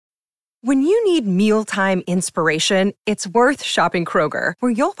When you need mealtime inspiration, it's worth shopping Kroger,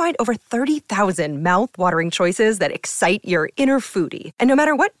 where you'll find over 30,000 mouth-watering choices that excite your inner foodie. And no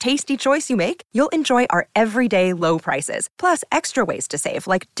matter what tasty choice you make, you'll enjoy our everyday low prices, plus extra ways to save,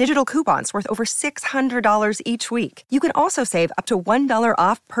 like digital coupons worth over $600 each week. You can also save up to $1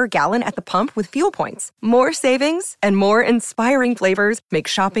 off per gallon at the pump with fuel points. More savings and more inspiring flavors make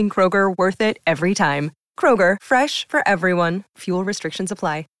shopping Kroger worth it every time. Kroger, fresh for everyone. Fuel restrictions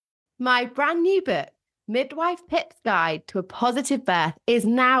apply. My brand new book, Midwife Pip's Guide to a Positive Birth, is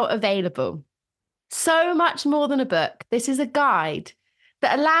now available. So much more than a book, this is a guide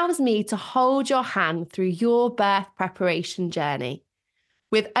that allows me to hold your hand through your birth preparation journey.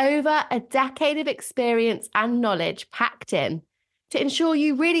 With over a decade of experience and knowledge packed in to ensure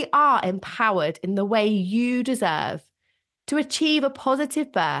you really are empowered in the way you deserve to achieve a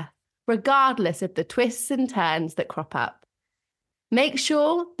positive birth, regardless of the twists and turns that crop up. Make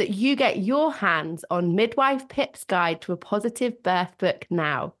sure that you get your hands on Midwife Pip's Guide to a Positive Birth book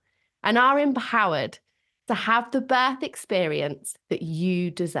now and are empowered to have the birth experience that you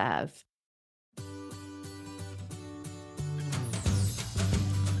deserve.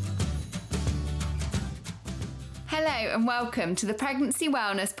 Hello and welcome to the Pregnancy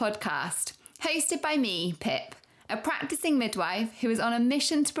Wellness Podcast, hosted by me, Pip, a practicing midwife who is on a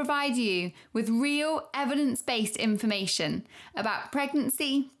mission to provide you with real evidence-based information about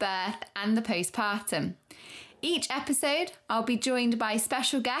pregnancy, birth, and the postpartum. Each episode, I'll be joined by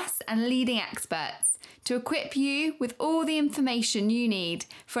special guests and leading experts to equip you with all the information you need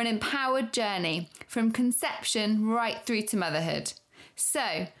for an empowered journey from conception right through to motherhood.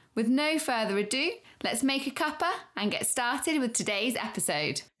 So, with no further ado, let's make a cuppa and get started with today's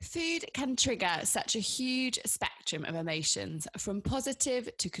episode. Food can trigger such a huge spectrum of emotions, from positive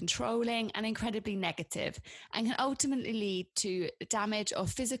to controlling and incredibly negative, and can ultimately lead to damage of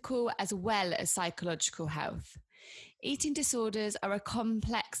physical as well as psychological health. Eating disorders are a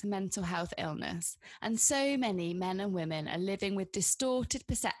complex mental health illness, and so many men and women are living with distorted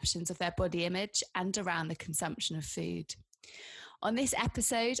perceptions of their body image and around the consumption of food. On this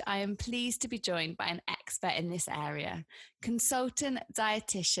episode, I am pleased to be joined by an expert in this area, consultant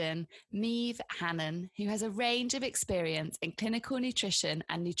dietitian Maeve Hannon, who has a range of experience in clinical nutrition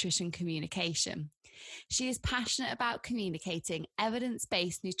and nutrition communication. She is passionate about communicating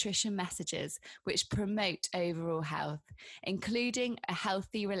evidence-based nutrition messages which promote overall health, including a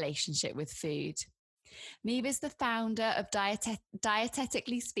healthy relationship with food. Maeve is the founder of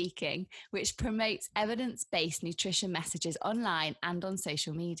Dietetically Speaking, which promotes evidence-based nutrition messages online and on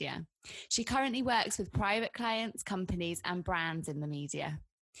social media. She currently works with private clients, companies, and brands in the media.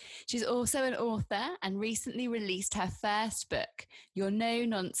 She's also an author and recently released her first book, Your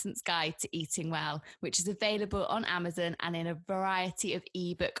No-Nonsense Guide to Eating Well, which is available on Amazon and in a variety of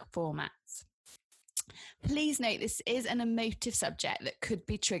ebook formats. Please note this is an emotive subject that could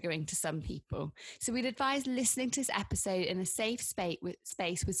be triggering to some people, so we'd advise listening to this episode in a safe space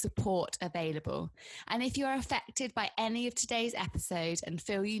with support available. And if you are affected by any of today's episode and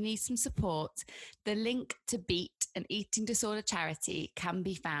feel you need some support, the link to Beat, an eating disorder charity, can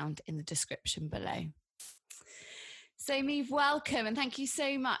be found in the description below. So Maeve, welcome, and thank you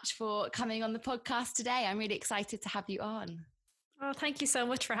so much for coming on the podcast today. I'm really excited to have you on. Oh, thank you so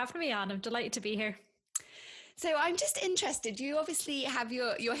much for having me on. I'm delighted to be here. So I'm just interested, you obviously have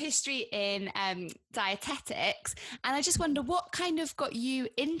your history in dietetics, and I just wonder what kind of got you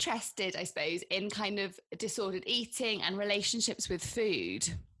interested, I suppose, in kind of disordered eating and relationships with food?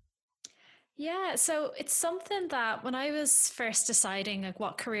 Yeah, so it's something that when I was first deciding like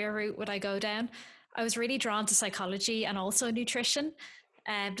what career route would I go down, I was really drawn to psychology and also nutrition.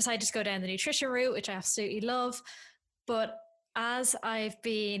 Decided to go down the nutrition route, which I absolutely love. But as I've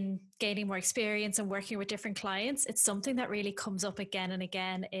been gaining more experience and working with different clients, it's something that really comes up again and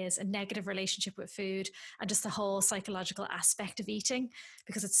again is a negative relationship with food and just the whole psychological aspect of eating,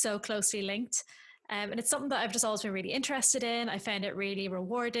 because it's so closely linked. And it's something that I've just always been really interested in. I found it really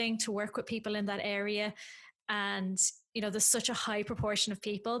rewarding to work with people in that area. And, you know, there's such a high proportion of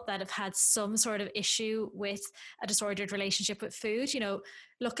people that have had some sort of issue with a disordered relationship with food. You know,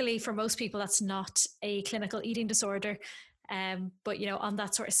 luckily for most people, that's not a clinical eating disorder. But, you know, on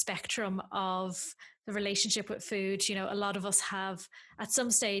that sort of spectrum of the relationship with food, you know, a lot of us have at some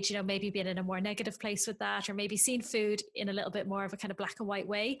stage, you know, maybe been in a more negative place with that, or maybe seen food in a little bit more of a kind of black and white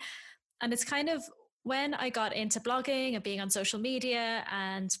way. And it's kind of when I got into blogging and being on social media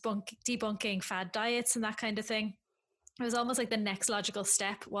and debunking fad diets and that kind of thing, it was almost like the next logical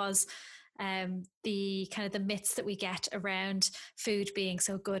step was the kind of the myths that we get around food being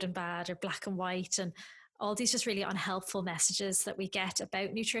so good and bad or black and white and all these just really unhelpful messages that we get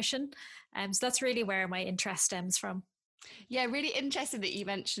about nutrition. So that's really where my interest stems from. Yeah, really interesting that you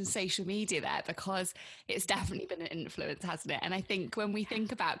mentioned social media there, because it's definitely been an influence, hasn't it? And I think when we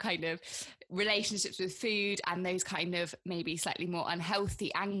think about kind of relationships with food and those kind of maybe slightly more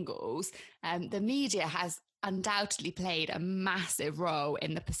unhealthy angles, the media has undoubtedly played a massive role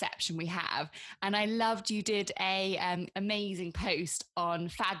in the perception we have. And I loved you did a amazing post on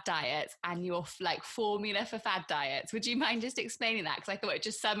fad diets and your like formula for fad diets. Would you mind just explaining that? Because I thought it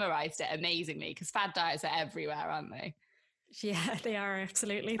just summarized it amazingly, because fad diets are everywhere, aren't they? Yeah, they are,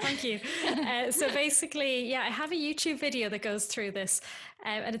 absolutely. Thank you. So basically, yeah, I have a YouTube video that goes through this,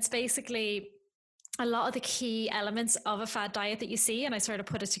 and it's basically a lot of the key elements of a fad diet that you see, and I sort of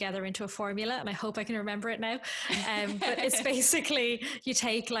put it together into a formula, and I hope I can remember it now. But it's basically, you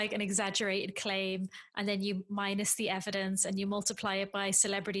take like an exaggerated claim and then you minus the evidence and you multiply it by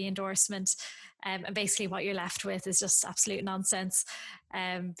celebrity endorsement. And basically what you're left with is just absolute nonsense.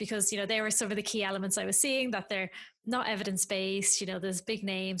 Because, you know, they were some of the key elements I was seeing, that they're not evidence-based. You know, there's big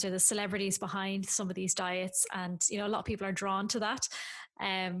names or the celebrities behind some of these diets. And, you know, a lot of people are drawn to that.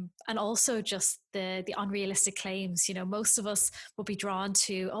 And also just the unrealistic claims. You know, most of us will be drawn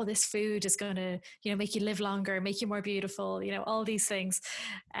to, oh, this food is going to, you know, make you live longer, make you more beautiful, you know, all these things.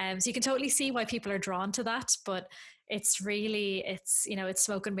 So you can totally see why people are drawn to that, but it's really, you know, it's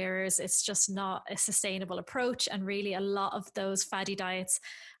smoke and mirrors. It's just not a sustainable approach. And really a lot of those fatty diets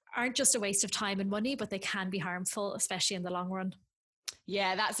aren't just a waste of time and money, but they can be harmful, especially in the long run.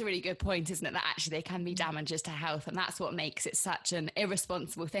 Yeah, that's a really good point, isn't it? That actually they can be damages to health. And that's what makes it such an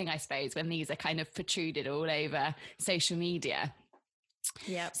irresponsible thing, I suppose, when these are kind of protruded all over social media.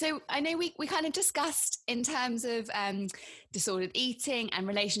 Yeah. So I know we kind of discussed in terms of disordered eating and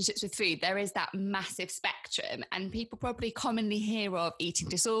relationships with food, there is that massive spectrum, and people probably commonly hear of eating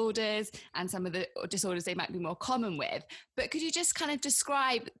disorders and some of the disorders they might be more common with. But could you just kind of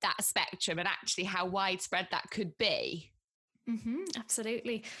describe that spectrum and actually how widespread that could be? Mm-hmm,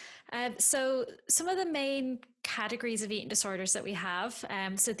 absolutely. So some of the main categories of eating disorders that we have,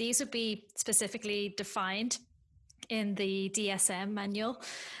 so these would be specifically defined in the DSM manual.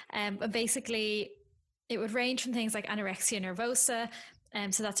 But basically, it would range from things like anorexia nervosa.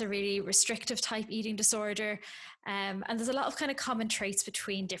 So that's a really restrictive type eating disorder. And there's a lot of kind of common traits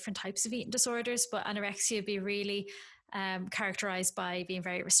between different types of eating disorders, but anorexia would be really characterized by being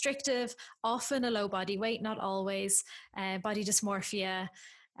very restrictive, often a low body weight, not always, body dysmorphia.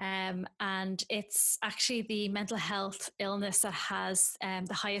 And it's actually the mental health illness that has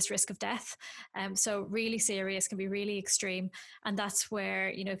the highest risk of death. So really serious, can be really extreme. And that's where,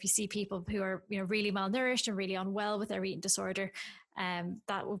 you know, if you see people who are, you know, really malnourished and really unwell with their eating disorder,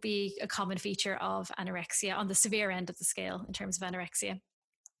 that will be a common feature of anorexia on the severe end of the scale in terms of anorexia.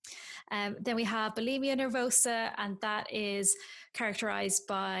 Then we have bulimia nervosa, and that is characterized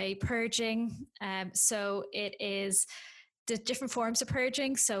by purging. So it is the different forms of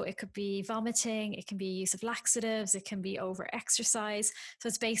purging. So it could be vomiting, it can be use of laxatives, it can be over exercise. So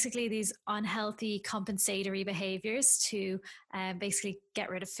it's basically these unhealthy compensatory behaviors to basically get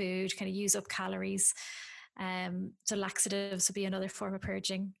rid of food, kind of use up calories. So laxatives would be another form of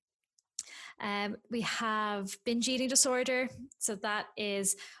purging. We have binge eating disorder. So that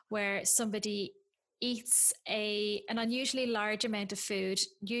is where somebody eats an unusually large amount of food,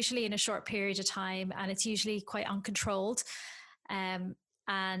 usually in a short period of time, and it's usually quite uncontrolled. And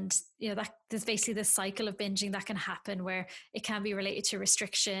you know, that there's basically this cycle of binging that can happen, where it can be related to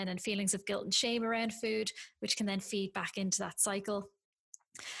restriction and feelings of guilt and shame around food, which can then feed back into that cycle.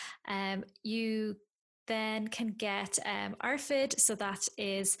 You then can get ARFID. So that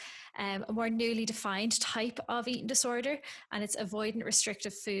is a more newly defined type of eating disorder, and it's avoidant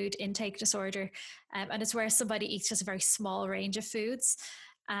restrictive food intake disorder. And it's where somebody eats just a very small range of foods.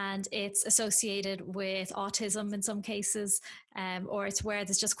 And it's associated with autism in some cases, or it's where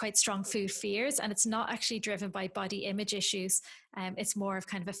there's just quite strong food fears, and it's not actually driven by body image issues. It's more of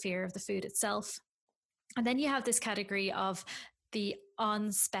kind of a fear of the food itself. And then you have this category of the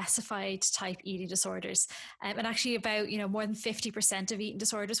unspecified type eating disorders. And actually about, you know, more than 50% of eating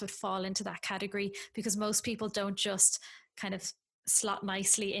disorders would fall into that category, because most people don't just kind of slot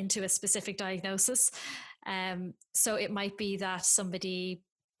nicely into a specific diagnosis. So it might be that somebody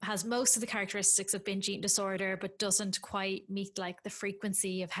has most of the characteristics of binge eating disorder, but doesn't quite meet like the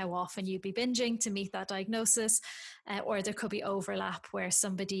frequency of how often you'd be binging to meet that diagnosis. Or there could be overlap where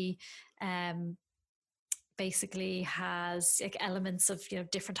somebody basically has like elements of, you know,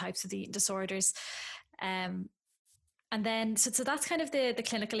 different types of the eating disorders. And then, so that's kind of the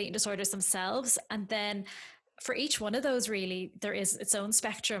clinical eating disorders themselves. And then for each one of those, really, there is its own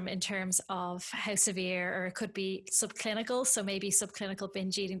spectrum in terms of how severe, or it could be subclinical. So maybe subclinical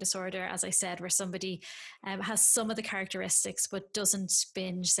binge eating disorder, as I said, where somebody has some of the characteristics but doesn't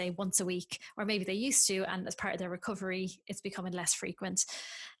binge, say, once a week, or maybe they used to, and as part of their recovery, it's becoming less frequent.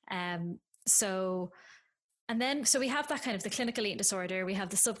 So we have that kind of the clinical eating disorder, we have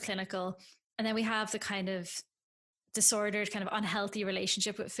the subclinical, and then we have the kind of disordered, kind of unhealthy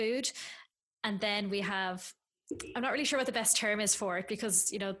relationship with food. And then we have, I'm not really sure what the best term is for it,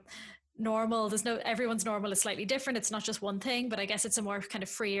 because, normal, everyone's normal is slightly different. It's not just one thing, but I guess it's a more kind of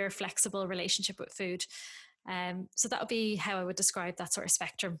freer, flexible relationship with food. So that would be how I would describe that sort of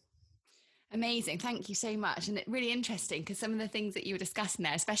spectrum. Amazing. Thank you so much. And it's really interesting because some of the things that you were discussing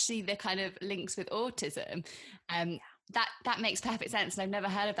there, especially the kind of links with autism, that makes perfect sense. And I've never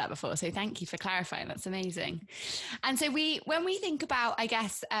heard of that before. So thank you for clarifying. That's amazing. And so when we think about, I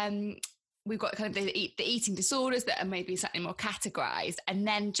guess, we've got kind of the eating disorders that are maybe slightly more categorized, and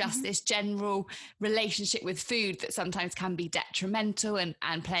then just this general relationship with food that sometimes can be detrimental and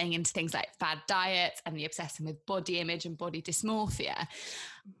playing into things like fad diets and the obsession with body image and body dysmorphia.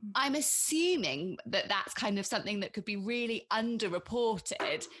 I'm assuming that that's kind of something that could be really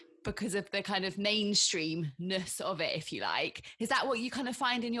underreported because of the kind of mainstreamness of it, if you like. Is that what you kind of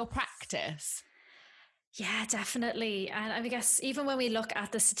find in your practice? Yeah, definitely. And I guess even when we look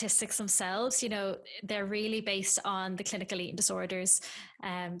at the statistics themselves, they're really based on the clinical eating disorders.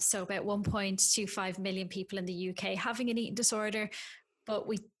 So about 1.25 million people in the UK having an eating disorder, but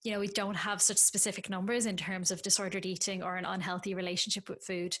we don't have such specific numbers in terms of disordered eating or an unhealthy relationship with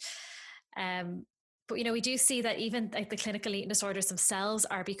food. But we do see that even like the clinical eating disorders themselves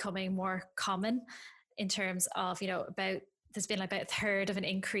are becoming more common in terms of, there's been about a third of an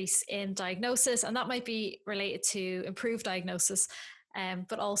increase in diagnosis, and that might be related to improved diagnosis.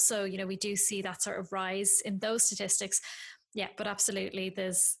 But also, we do see that sort of rise in those statistics. Yeah, but absolutely,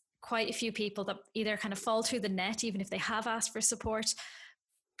 there's quite a few people that either kind of fall through the net, even if they have asked for support.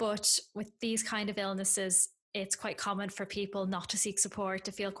 But with these kind of illnesses, it's quite common for people not to seek support,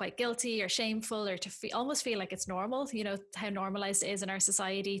 to feel quite guilty or shameful, or to almost feel like it's normal, how normalized it is in our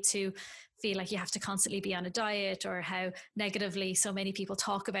society to feel like you have to constantly be on a diet, or how negatively so many people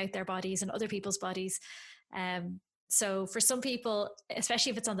talk about their bodies and other people's bodies. So for some people,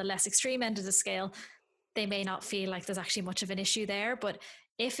 especially if it's on the less extreme end of the scale, they may not feel like there's actually much of an issue there. But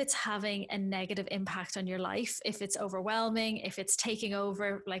if it's having a negative impact on your life, if it's overwhelming, if it's taking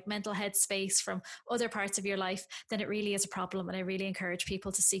over like mental headspace from other parts of your life, then it really is a problem. And I really encourage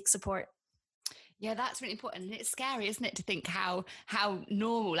people to seek support. Yeah, that's really important. And it's scary, isn't it, to think how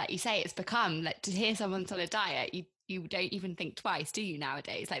normal, like you say, it's become. Like to hear someone's on a diet, you don't even think twice, do you,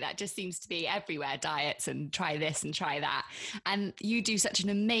 nowadays? Like that just seems to be everywhere, diets and try this and try that. And you do such an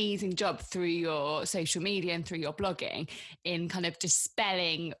amazing job through your social media and through your blogging in kind of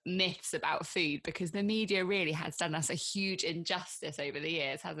dispelling myths about food, because the media really has done us a huge injustice over the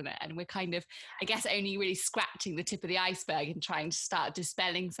years, hasn't it? And we're kind of, I guess, only really scratching the tip of the iceberg and trying to start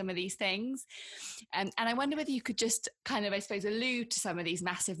dispelling some of these things. And I wonder whether you could just kind of, I suppose, allude to some of these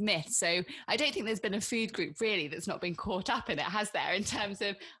massive myths. So I don't think there's been a food group really that's not been caught up in it, has there, in terms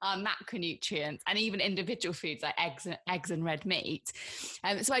of macronutrients and even individual foods like eggs and red meat.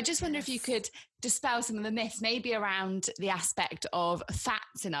 So I just wonder if you could dispel some of the myths, maybe around the aspect of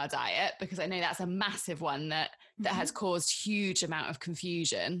fats in our diet, because I know that's a massive one that has caused huge amount of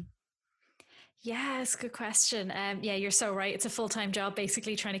confusion. Yes, good question. Yeah, you're so right. It's a full-time job,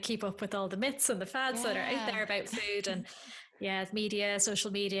 basically trying to keep up with all the myths and the fads that are out there about food, and media, social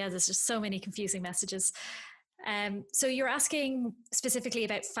media. There's just so many confusing messages. So you're asking specifically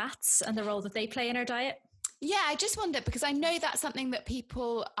about fats and the role that they play in our diet? Yeah, I just wonder, because I know that's something that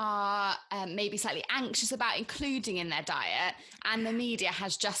people are maybe slightly anxious about including in their diet, and the media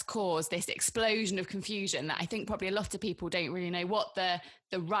has just caused this explosion of confusion that I think probably a lot of people don't really know what the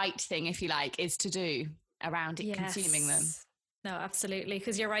right thing, if you like, is to do around it, consuming them. No, absolutely.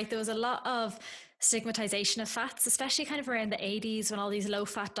 Because you're right. There was a lot of stigmatization of fats, especially kind of around the 80s when all these low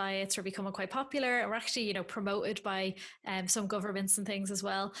fat diets were becoming quite popular and were actually, promoted by some governments and things as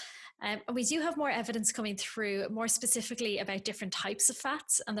well. And we do have more evidence coming through, more specifically about different types of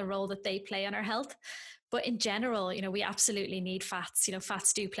fats and the role that they play on our health. But in general, we absolutely need fats.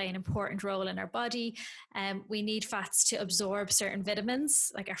 Fats do play an important role in our body. We need fats to absorb certain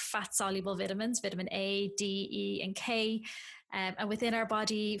vitamins, like our fat-soluble vitamins, vitamin A, D, E, and K. And within our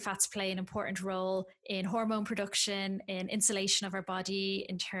body, fats play an important role in hormone production, in insulation of our body,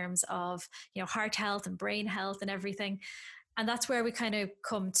 in terms of, heart health and brain health and everything. And that's where we kind of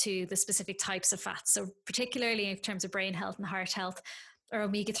come to the specific types of fats. So particularly in terms of brain health and heart health, our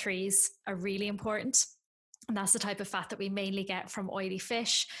omega-3s are really important. And that's the type of fat that we mainly get from oily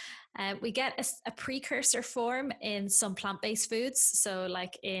fish. We get a precursor form in some plant-based foods. So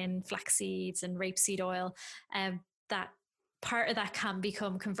like in flax seeds and rapeseed oil, that part of that can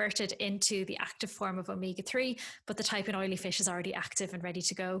become converted into the active form of omega-3, but the type in oily fish is already active and ready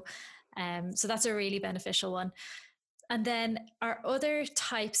to go. So that's a really beneficial one. And then our other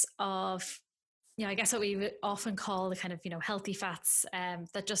types of, I guess what we would often call the kind of, healthy fats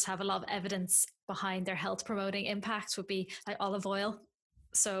that just have a lot of evidence behind their health promoting impact would be like olive oil.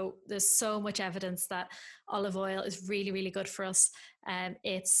 So there's so much evidence that olive oil is really, really good for us.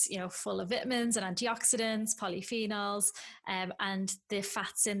 It's, full of vitamins and antioxidants, polyphenols, and the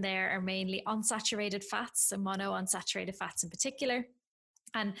fats in there are mainly unsaturated fats and monounsaturated fats in particular.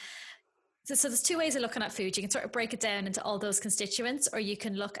 And so there's two ways of looking at food. You can sort of break it down into all those constituents, or you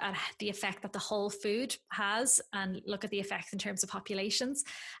can look at the effect that the whole food has and look at the effect in terms of populations.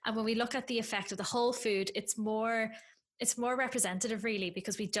 And when we look at the effect of the whole food, it's more representative really,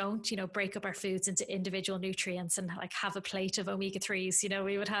 because we don't, break up our foods into individual nutrients and like have a plate of omega-3s.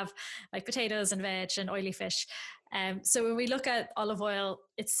 We would have like potatoes and veg and oily fish. So when we look at olive oil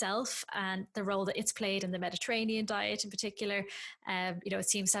itself and the role that it's played in the Mediterranean diet in particular, it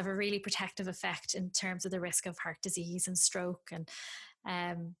seems to have a really protective effect in terms of the risk of heart disease and stroke, and,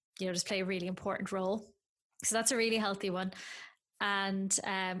 just play a really important role. So that's a really healthy one. And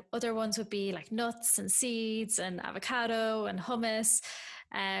other ones would be like nuts and seeds and avocado and hummus.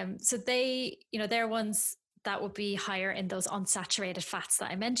 So they're ones that would be higher in those unsaturated fats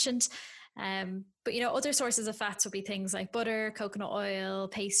that I mentioned. But other sources of fats would be things like butter, coconut oil,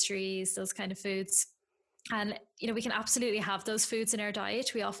 pastries, those kind of foods. And, we can absolutely have those foods in our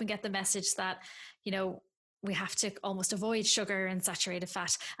diet. We often get the message that, we have to almost avoid sugar and saturated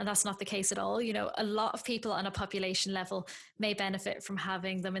fat. And that's not the case at all. A lot of people on a population level may benefit from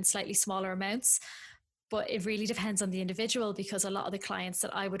having them in slightly smaller amounts, but it really depends on the individual, because a lot of the clients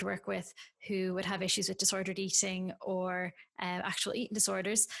that I would work with who would have issues with disordered eating or actual eating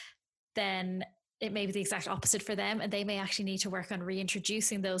disorders, then it may be the exact opposite for them. And they may actually need to work on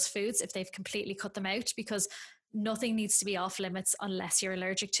reintroducing those foods if they've completely cut them out, because nothing needs to be off limits unless you're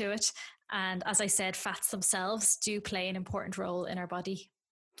allergic to it. And as I said, fats themselves do play an important role in our body.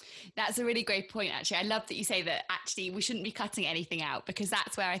 That's a really great point, actually. I love that you say that actually we shouldn't be cutting anything out, because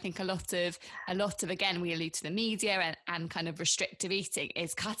that's where I think a lot of again, we allude to the media and kind of restrictive eating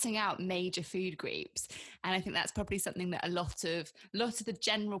is cutting out major food groups. And I think that's probably something that a lot of the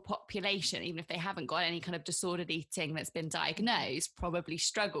general population, even if they haven't got any kind of disordered eating that's been diagnosed, probably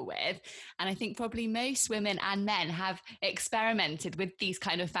struggle with. And I think probably most women and men have experimented with these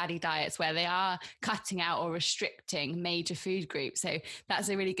kind of fatty diets where they are cutting out or restricting major food groups. So that's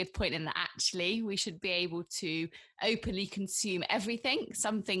a really good point, in that actually we should be able to openly consume everything,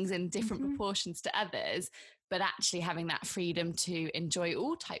 some things in different proportions to others, but actually having that freedom to enjoy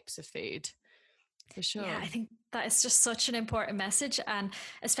all types of food. For sure. Yeah, I think that is just such an important message. And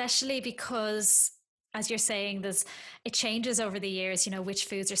especially because, as you're saying, it changes over the years, which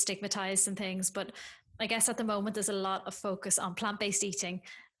foods are stigmatized and things. But I guess at the moment, there's a lot of focus on plant-based eating.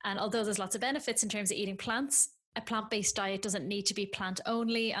 And although there's lots of benefits in terms of eating plants, a plant-based diet doesn't need to be plant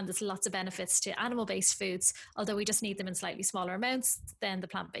only. And there's lots of benefits to animal-based foods, although we just need them in slightly smaller amounts than the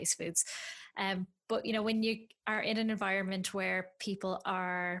plant-based foods. But, when you are in an environment where people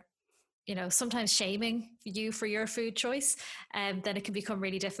are, sometimes shaming you for your food choice, then it can become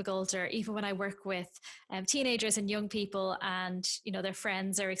really difficult. Or even when I work with teenagers and young people and, their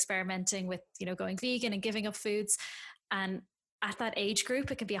friends are experimenting with, going vegan and giving up foods. And at that age group,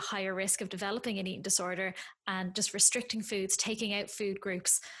 it can be a higher risk of developing an eating disorder, and just restricting foods, taking out food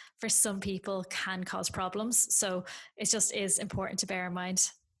groups for some people can cause problems. So it just is important to bear in mind.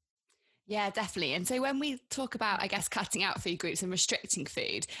 Yeah, definitely. And so when we talk about, I guess, cutting out food groups and restricting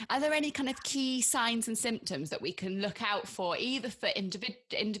food, are there any kind of key signs and symptoms that we can look out for, either for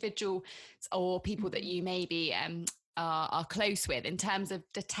individuals or people that you maybe are close with, in terms of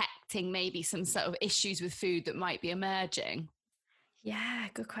detecting maybe some sort of issues with food that might be emerging? Yeah,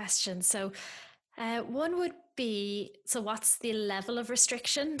 good question. So one would be, so what's the level of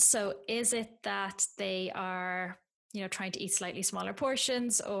restriction? So is it that they are, trying to eat slightly smaller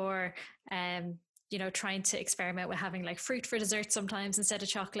portions, or, trying to experiment with having like fruit for dessert sometimes instead of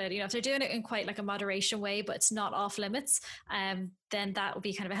chocolate? If they're doing it in quite like a moderation way, but it's not off limits, then that would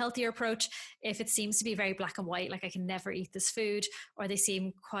be kind of a healthier approach. If it seems to be very black and white, like I can never eat this food, or they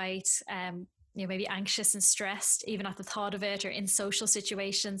seem quite, maybe anxious and stressed, even at the thought of it, or in social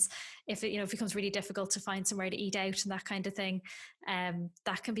situations, if it, it becomes really difficult to find somewhere to eat out and that kind of thing,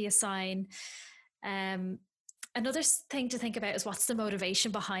 that can be a sign. Another thing to think about is what's the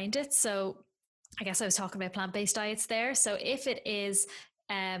motivation behind it. So I guess I was talking about plant-based diets there. So if it is,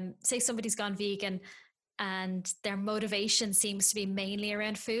 say somebody's gone vegan and their motivation seems to be mainly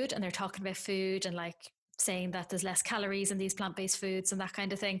around food, and they're talking about food and like saying that there's less calories in these plant-based foods and that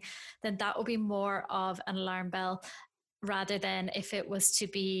kind of thing, then that will be more of an alarm bell, rather than if it was to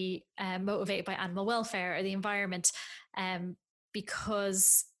be motivated by animal welfare or the environment.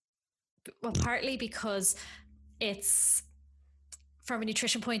 Because, well, partly because it's from a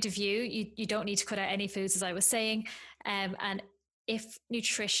nutrition point of view, you don't need to cut out any foods, as I was saying. And if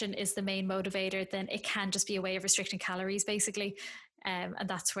nutrition is the main motivator, then it can just be a way of restricting calories, basically. And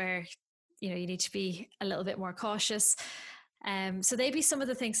that's where, you need to be a little bit more cautious. So they'd be some of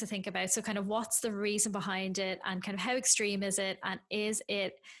the things to think about. So kind of what's the reason behind it, and kind of how extreme is it? And is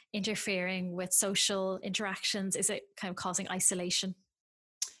it interfering with social interactions? Is it kind of causing isolation?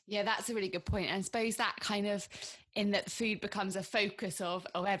 Yeah, that's a really good point. And I suppose that kind of, in that food becomes a focus of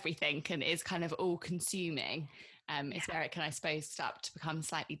everything and is kind of all consuming, is where it can, I suppose, start to become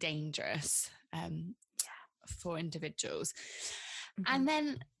slightly dangerous for individuals. Mm-hmm. And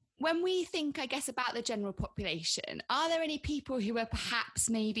then when we think, I guess, about the general population, are there any people who are perhaps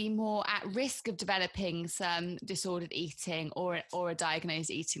maybe more at risk of developing some disordered eating or a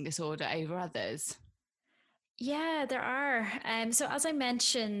diagnosed eating disorder over others? Yeah, there are. So as I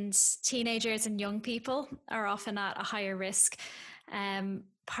mentioned, teenagers and young people are often at a higher risk,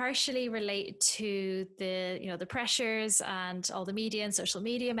 partially related to the pressures and all the media and social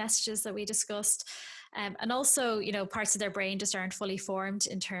media messages that we discussed. And also, parts of their brain just aren't fully formed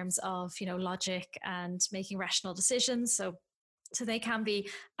in terms of, logic and making rational decisions. So they can be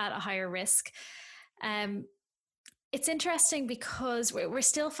at a higher risk. It's interesting because we're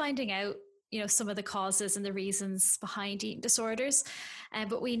still finding out some of the causes and the reasons behind eating disorders.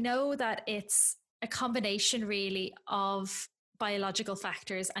 But we know that it's a combination really of biological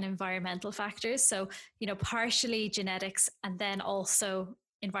factors and environmental factors. So, partially genetics, and then also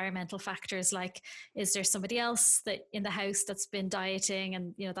environmental factors, like, is there somebody else that in the house that's been dieting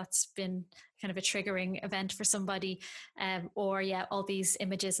and, that's been kind of a triggering event for somebody, or all these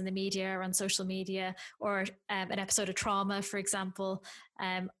images in the media or on social media, or an episode of trauma, for example.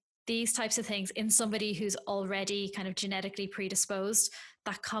 These types of things in somebody who's already kind of genetically predisposed,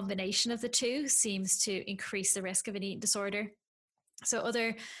 that combination of the two seems to increase the risk of an eating disorder. So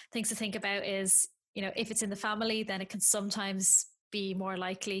other things to think about is, if it's in the family, then it can sometimes be more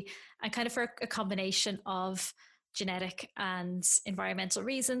likely, and kind of for a combination of genetic and environmental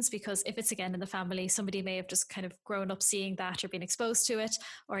reasons, because if it's again in the family, somebody may have just kind of grown up seeing that or been exposed to it,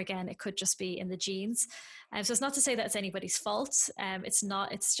 or again, it could just be in the genes. So it's not to say that it's anybody's fault. It's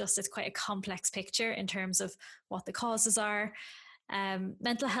not, it's quite a complex picture in terms of what the causes are.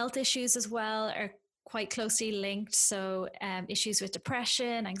 Mental health issues as well are quite closely linked. So issues with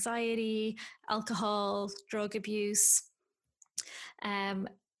depression, anxiety, alcohol, drug abuse,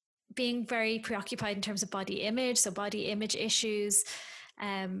 being very preoccupied in terms of body image, so body image issues.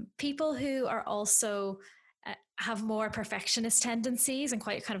 People who are also have more perfectionist tendencies and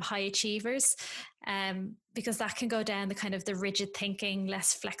quite kind of high achievers, because that can go down the kind of the rigid thinking,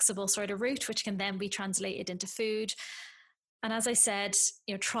 less flexible sort of route, which can then be translated into food. And as I said,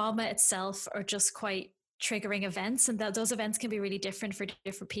 trauma itself are just quite triggering events, and those events can be really different for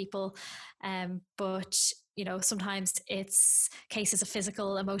different people. But sometimes it's cases of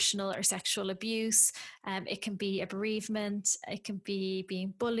physical, emotional, or sexual abuse. It can be a bereavement. It can be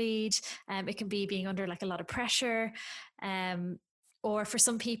being bullied. It can be being under like a lot of pressure. Or for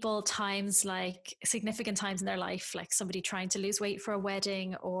some people, times like significant times in their life, like somebody trying to lose weight for a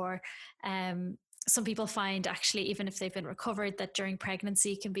wedding, or some people find actually, even if they've been recovered, that during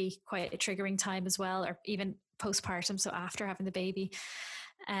pregnancy can be quite a triggering time as well, or even postpartum, so after having the baby.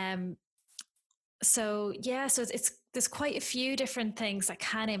 So there's quite a few different things that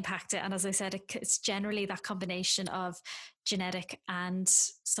can impact it. And as I said, it's generally that combination of genetic and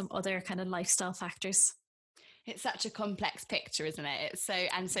some other kind of lifestyle factors. It's such a complex picture, isn't it? It's so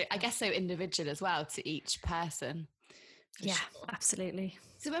I guess so individual as well to each person. Yeah, sure. Absolutely.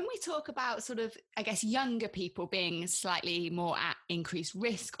 So when we talk about sort of, I guess, younger people being slightly more at increased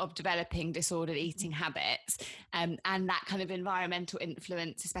risk of developing disordered eating habits, and that kind of environmental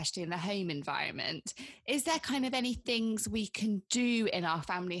influence, especially in the home environment, is there kind of any things we can do in our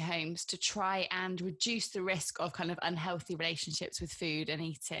family homes to try and reduce the risk of kind of unhealthy relationships with food and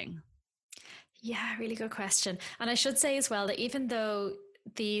eating? Yeah, really good question. And I should say as well that even though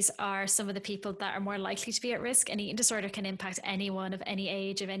these are some of the people that are more likely to be at risk, an eating disorder can impact anyone of any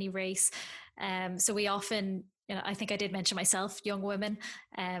age, of any race. So we often I think I did mention myself, young women,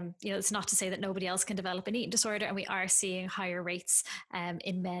 it's not to say that nobody else can develop an eating disorder, and we are seeing higher rates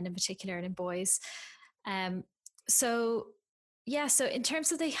in men in particular and in boys. So in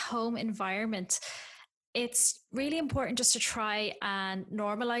terms of the home environment, it's really important just to try and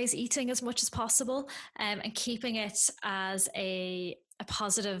normalize eating as much as possible, and keeping it as a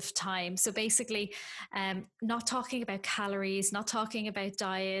positive time. So basically, not talking about calories, not talking about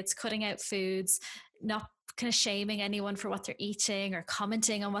diets, cutting out foods, not kind of shaming anyone for what they're eating or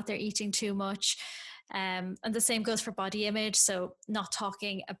commenting on what they're eating too much. And the same goes for body image. So not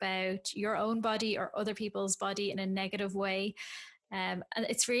talking about your own body or other people's body in a negative way. And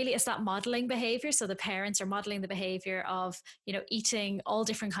it's that modeling behavior. So the parents are modeling the behavior of, eating all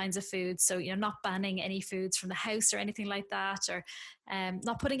different kinds of foods. So, not banning any foods from the house or anything like that, or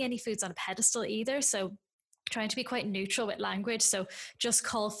not putting any foods on a pedestal either. So trying to be quite neutral with language. So just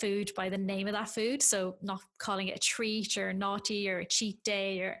call food by the name of that food. So not calling it a treat or naughty or a cheat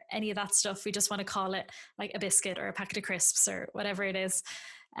day or any of that stuff. We just want to call it like a biscuit or a packet of crisps or whatever it is.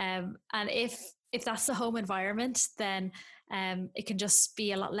 And if that's the home environment, then it can just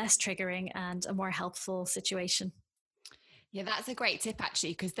be a lot less triggering and a more helpful situation. Yeah, that's a great tip, actually,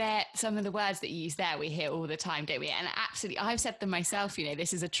 because they're some of the words that you use there we hear all the time, don't we? And absolutely, I've said them myself,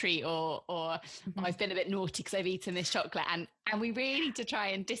 this is a treat, or I've been a bit naughty because I've eaten this chocolate. And we really need to try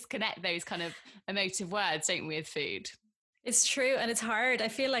and disconnect those kind of emotive words, don't we, with food? It's true. And it's hard. I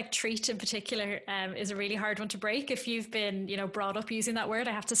feel like treat in particular is a really hard one to break. If you've been, brought up using that word,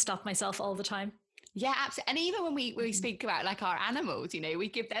 I have to stop myself all the time. Yeah, absolutely. And even when we speak about like our animals, we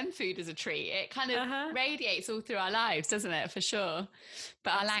give them food as a treat. It kind of radiates all through our lives, doesn't it? For sure.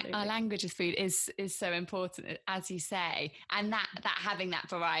 But our language of food is so important, as you say, and that having that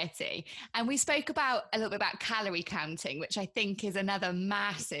variety. And we spoke a little bit about calorie counting, which I think is another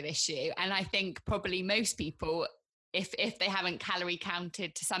massive issue. And I think probably most people, if they haven't calorie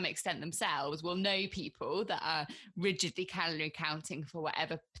counted to some extent themselves, will know people that are rigidly calorie counting for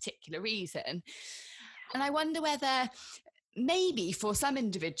whatever particular reason. And I wonder whether maybe for some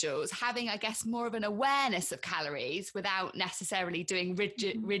individuals, having, I guess, more of an awareness of calories without necessarily doing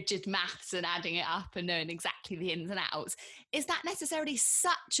rigid maths and adding it up and knowing exactly the ins and outs, is that necessarily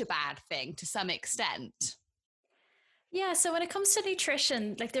such a bad thing to some extent? Yeah, so when it comes to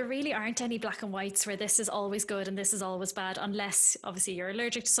nutrition, like there really aren't any black and whites where this is always good and this is always bad, unless obviously you're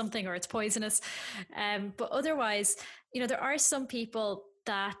allergic to something or it's poisonous. But otherwise, there are some people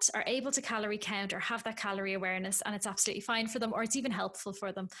that are able to calorie count or have that calorie awareness, and it's absolutely fine for them, or it's even helpful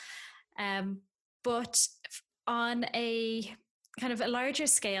for them. But on a kind of a larger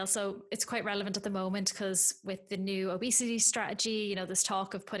scale, so it's quite relevant at the moment because with the new obesity strategy, there's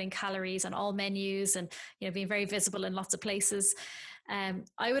talk of putting calories on all menus and being very visible in lots of places.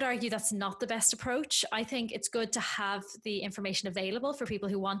 I would argue that's not the best approach. I think it's good to have the information available for people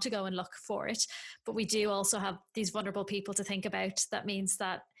who want to go and look for it, but we do also have these vulnerable people to think about. That means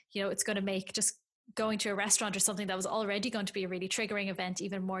that it's going to make just going to a restaurant or something that was already going to be a really triggering event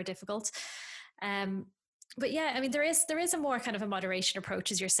even more difficult. But yeah, I mean, there is a more kind of a moderation approach,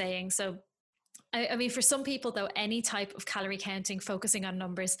 as you're saying. So, I mean, for some people, though, any type of calorie counting, focusing on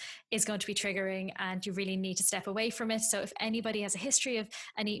numbers is going to be triggering, and you really need to step away from it. So if anybody has a history of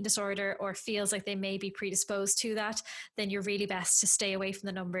an eating disorder or feels like they may be predisposed to that, then you're really best to stay away from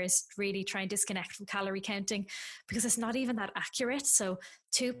the numbers, really try and disconnect from calorie counting, because it's not even that accurate. So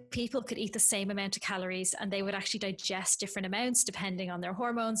two people could eat the same amount of calories and they would actually digest different amounts depending on their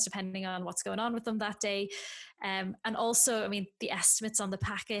hormones, depending on what's going on with them that day. And also, I mean, the estimates on the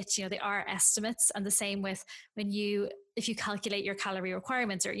packet, they are estimates. And the same with if you calculate your calorie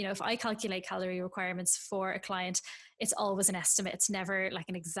requirements, or, if I calculate calorie requirements for a client, it's always an estimate. It's never like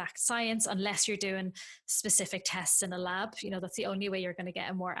an exact science unless you're doing specific tests in a lab. That's the only way you're going to get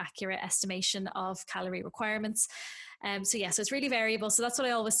a more accurate estimation of calorie requirements. So it's really variable. So that's what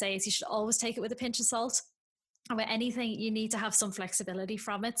I always say is you should always take it with a pinch of salt. And with anything, you need to have some flexibility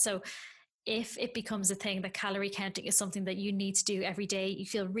from it. So if it becomes a thing that calorie counting is something that you need to do every day, you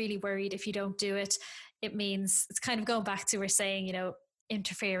feel really worried if you don't do it, it means it's kind of going back to we're saying,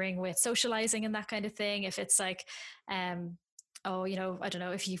 interfering with socializing and that kind of thing. If it's like, I don't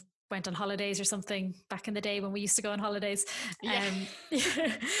know, if you went on holidays or something back in the day when we used to go on holidays, if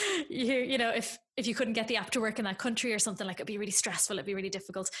you couldn't get the app to work in that country or something, like it'd be really stressful, it'd be really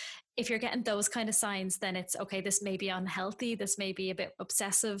difficult. If you're getting those kind of signs, then it's okay, this may be unhealthy, this may be a bit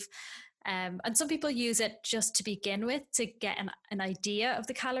obsessive. And some people use it just to begin with, to get an idea of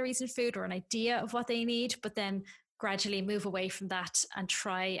the calories in food or an idea of what they need, but then gradually move away from that and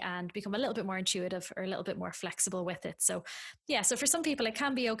try and become a little bit more intuitive or a little bit more flexible with it. So for some people it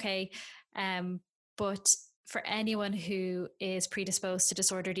can be okay. But for anyone who is predisposed to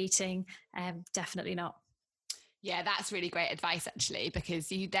disordered eating, definitely not. Yeah, that's really great advice, actually, because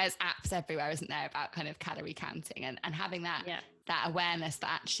there's apps everywhere, isn't there, about kind of calorie counting and having that awareness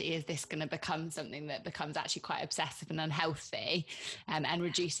that actually, is this going to become something that becomes actually quite obsessive and unhealthy, and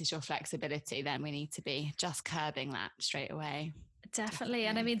reduces your flexibility, then we need to be just curbing that straight away. Definitely.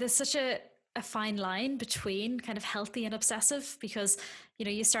 And I mean, there's such a fine line between kind of healthy and obsessive, because, you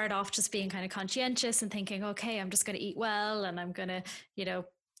know, you start off just being kind of conscientious and thinking, okay, I'm just going to eat well and I'm going to, you know,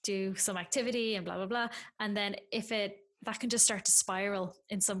 do some activity and blah, blah, blah. And then that can just start to spiral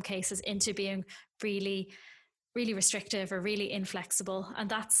in some cases into being really, really restrictive or really inflexible. And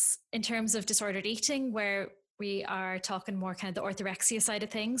that's in terms of disordered eating, where we are talking more kind of the orthorexia side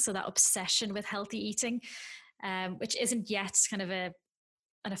of things. So that obsession with healthy eating, which isn't yet kind of an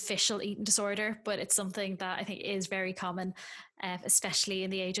official eating disorder, but it's something that I think is very common, especially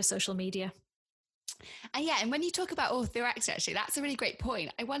in the age of social media. And when you talk about orthorexia, actually, that's a really great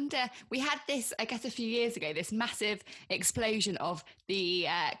point. I wonder, we had this, I guess, a few years ago, this massive explosion of the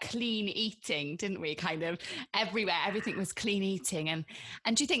clean eating, didn't we? Kind of everywhere, everything was clean eating. And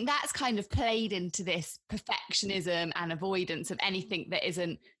do you think that's kind of played into this perfectionism and avoidance of anything that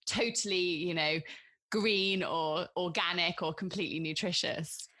isn't totally, you know, green or organic or completely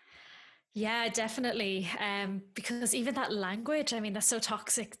nutritious? Yeah, definitely. Because even that language, I mean, that's so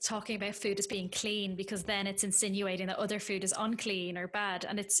toxic, talking about food as being clean, because then it's insinuating that other food is unclean or bad.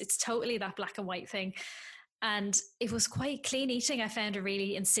 And it's totally that black and white thing. And it was quite clean eating. I found a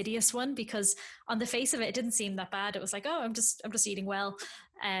really insidious one, because on the face of it, it didn't seem that bad. It was like, oh, I'm just eating well.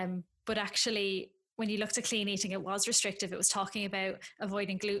 But actually, when you looked at clean eating, it was restrictive. It was talking about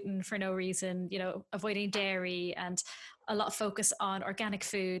avoiding gluten for no reason, you know, avoiding dairy, and a lot of focus on organic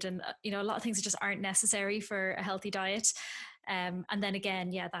food, and, you know, a lot of things that just aren't necessary for a healthy diet. And then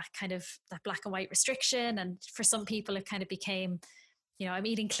again, that kind of that black and white restriction. And for some people, it kind of became, you know, I'm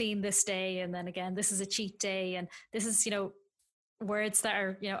eating clean this day, and then again, this is a cheat day. And this is, you know, words that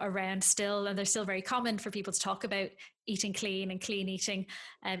are, you know, around still, and they're still very common for people to talk about eating clean and clean eating,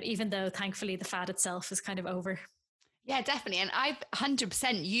 even though thankfully the fad itself is kind of over. Yeah, definitely. And I've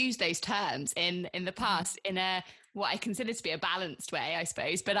 100% used those terms in the past in a what I consider to be a balanced way, I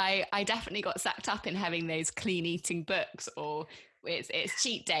suppose. But I definitely got sucked up in having those clean eating books, or it's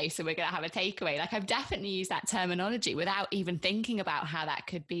cheat day, so we're going to have a takeaway. Like, I've definitely used that terminology without even thinking about how that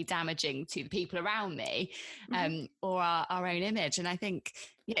could be damaging to the people around me, or our own image. And I think,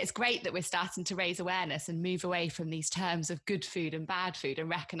 it's great that we're starting to raise awareness and move away from these terms of good food and bad food, and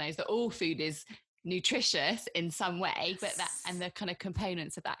recognize that all food is nutritious in some way, but and the kind of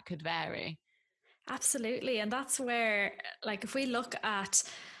components of that could vary. Absolutely. And that's where, like, if we look at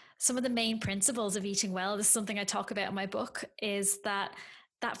some of the main principles of eating well, this is something I talk about in my book, is that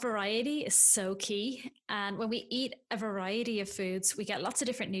variety is so key. And when we eat a variety of foods, we get lots of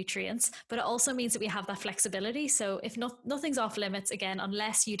different nutrients, but it also means that we have that flexibility. So if nothing's off limits, again,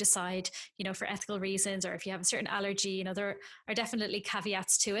 unless you decide, you know, for ethical reasons, or if you have a certain allergy, you know, there are definitely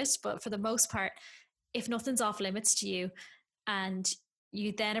caveats to it. But for the most part, if nothing's off limits to you, and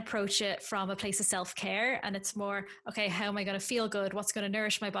you then approach it from a place of self-care, and it's more, okay, how am I going to feel good? What's going to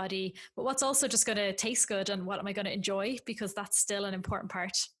nourish my body? But what's also just going to taste good, and what am I going to enjoy? Because that's still an important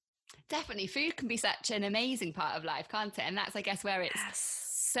part. Definitely. Food can be such an amazing part of life, can't it? And that's, I guess, where it's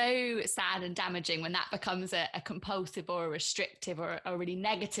so sad and damaging when that becomes a compulsive or a restrictive or a really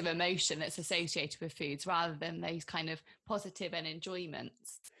negative emotion that's associated with foods, rather than those kind of positive and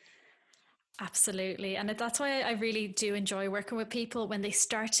enjoyments. Absolutely. And that's why I really do enjoy working with people when they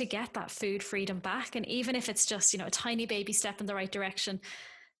start to get that food freedom back. And even if it's just, you know, a tiny baby step in the right direction,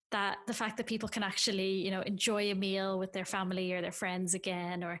 that the fact that people can actually, you know, enjoy a meal with their family or their friends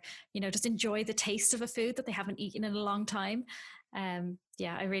again, or, you know, just enjoy the taste of a food that they haven't eaten in a long time. I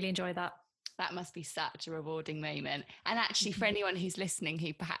really enjoy that. That must be such a rewarding moment. And actually, for anyone who's listening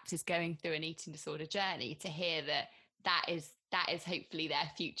who perhaps is going through an eating disorder journey, to hear that is hopefully their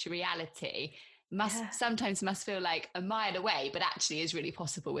future reality, sometimes must feel like a mile away, but actually is really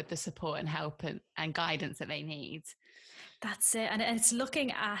possible with the support and help and guidance that they need. That's it. And it's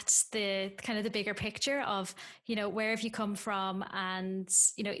looking at the kind of the bigger picture of, you know, where have you come from, and,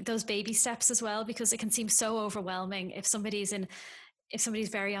 you know, those baby steps as well, because it can seem so overwhelming if somebody's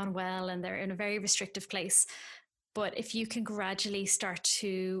very unwell and they're in a very restrictive place. But if you can gradually start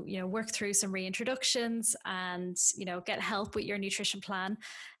to, you know, work through some reintroductions and, you know, get help with your nutrition plan,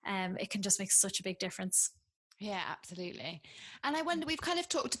 it can just make such a big difference. Yeah, absolutely. And I wonder, we've kind of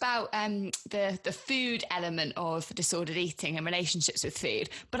talked about the food element of disordered eating and relationships with food,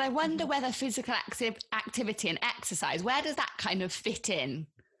 but I wonder whether physical activity and exercise, where does that kind of fit in?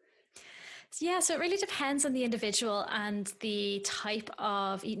 Yeah, so it really depends on the individual and the type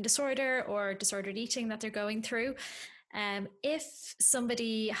of eating disorder or disordered eating that they're going through. If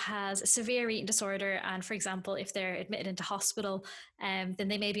somebody has a severe eating disorder, and for example, if they're admitted into hospital, then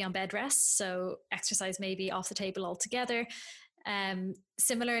they may be on bed rest. So exercise may be off the table altogether.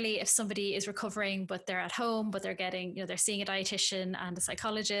 Similarly, if somebody is recovering, but they're at home, but they're getting, they're seeing a dietitian and a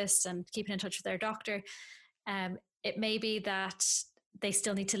psychologist and keeping in touch with their doctor, it may be that they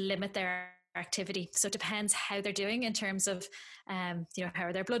still need to limit their activity. So it depends how they're doing in terms of, how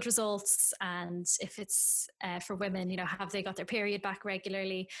are their blood results, and if it's for women, have they got their period back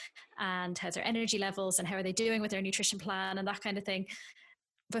regularly, and how's their energy levels, and how are they doing with their nutrition plan and that kind of thing,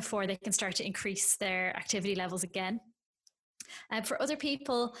 before they can start to increase their activity levels again. And for other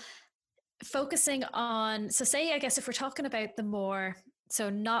people, focusing on, so say, I guess if we're talking about the more, so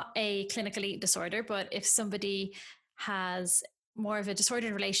not a clinical eating disorder, but if somebody has more of a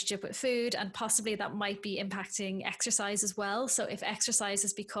disordered relationship with food, and possibly that might be impacting exercise as well. So if exercise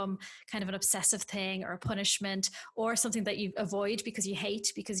has become kind of an obsessive thing or a punishment, or something that you avoid because you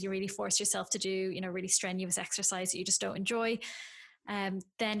hate, because you really force yourself to do, really strenuous exercise that you just don't enjoy,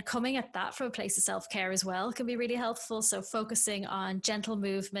 then coming at that from a place of self-care as well can be really helpful. So focusing on gentle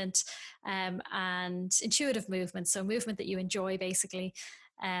movement and intuitive movement, so movement that you enjoy basically.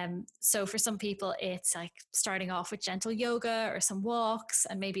 So for some people, it's like starting off with gentle yoga or some walks,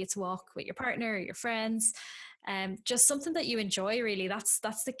 and maybe it's a walk with your partner or your friends. Just something that you enjoy, really. That's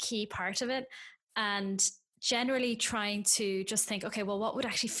the key part of it. And generally trying to just think, okay, well, what would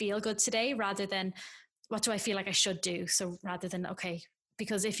actually feel good today, rather than what do I feel like I should do? So rather than, okay,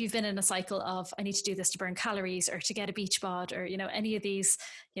 because if you've been in a cycle of, I need to do this to burn calories or to get a beach bod, or, any of these,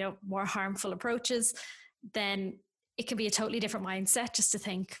 more harmful approaches, then it can be a totally different mindset just to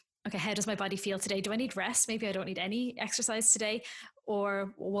think, okay, how does my body feel today? Do I need rest? Maybe I don't need any exercise today.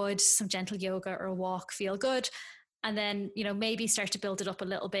 Or would some gentle yoga or a walk feel good? And then, maybe start to build it up a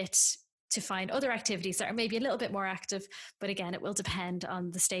little bit to find other activities that are maybe a little bit more active. But again, it will depend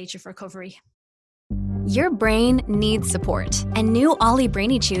on the stage of recovery. Your brain needs support, and new Ollie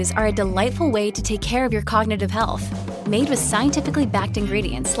Brainy Chews are a delightful way to take care of your cognitive health. Made with scientifically backed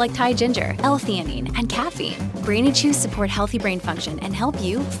ingredients like Thai ginger, L-theanine, and caffeine, Brainy Chews support healthy brain function and help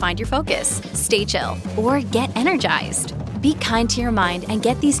you find your focus, stay chill, or get energized. Be kind to your mind and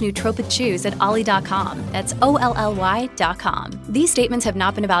get these nootropic chews at ollie.com. That's OLLY.com. These statements have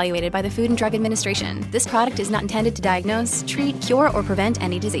not been evaluated by the Food and Drug Administration. This product is not intended to diagnose, treat, cure, or prevent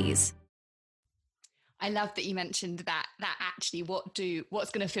any disease. I love that you mentioned that actually what's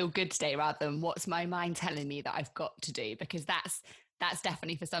going to feel good today, rather than what's my mind telling me that I've got to do, because that's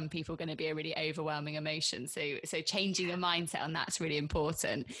definitely for some people going to be a really overwhelming emotion. So changing your mindset on that's really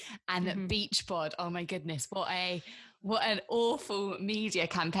important. And that beach bod, oh my goodness, what an awful media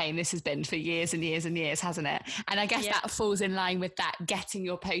campaign this has been for years and years and years, hasn't it? And I guess that falls in line with that getting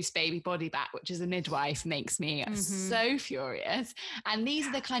your post-baby body back, which as a midwife makes me so furious. And these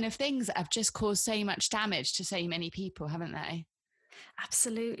are the kind of things that have just caused so much damage to so many people, haven't they?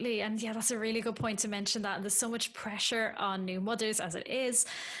 Absolutely. And yeah, that's a really good point to mention that. And there's so much pressure on new mothers as it is.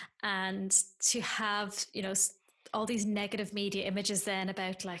 And to have, all these negative media images then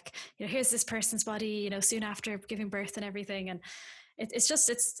about like, here's this person's body, soon after giving birth and everything. And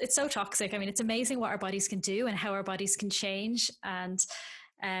it's so toxic. I mean, it's amazing what our bodies can do and how our bodies can change. And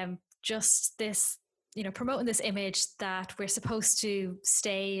just this, promoting this image that we're supposed to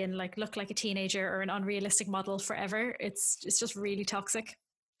stay and like look like a teenager or an unrealistic model forever. It's just really toxic.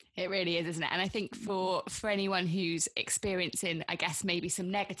 It really is, isn't it? And I think for anyone who's experiencing, I guess, maybe some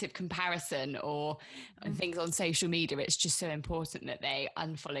negative comparison or things on social media, it's just so important that they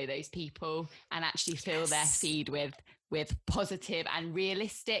unfollow those people and actually fill their feed with positive and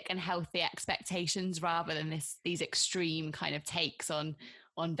realistic and healthy expectations, rather than these extreme kind of takes on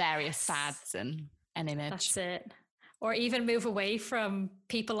various fads and an image. That's it. Or even move away from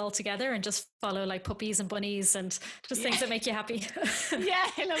people altogether and just follow like puppies and bunnies and just things that make you happy. Yeah,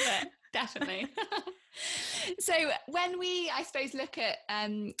 I love it. Definitely. So when we, I suppose, look at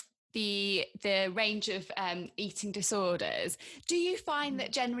the range of eating disorders, do you find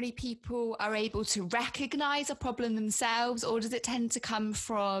that generally people are able to recognise a problem themselves, or does it tend to come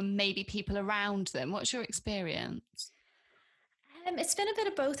from maybe people around them? What's your experience? It's been a bit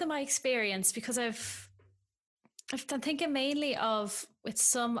of both in my experience, because I'm thinking mainly with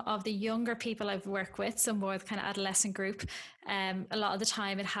some of the younger people I've worked with, some more the kind of adolescent group. A lot of the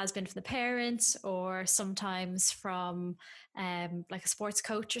time it has been from the parents, or sometimes from like a sports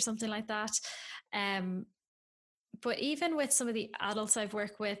coach or something like that. But even with some of the adults I've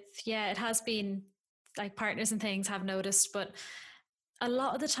worked with, it has been like partners and things have noticed. But a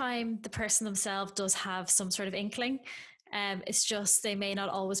lot of the time, the person themselves does have some sort of inkling. It's just they may not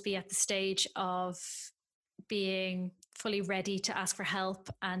always be at the stage of being fully ready to ask for help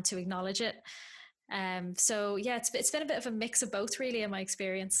and to acknowledge it. So yeah, it's been a bit of a mix of both, really, in my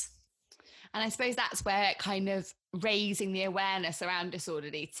experience. And I suppose that's where kind of raising the awareness around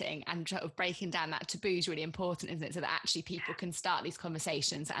disordered eating and sort of breaking down that taboo is really important, isn't it? So that actually people can start these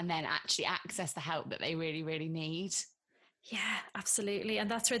conversations and then actually access the help that they really, really need. Yeah, absolutely. And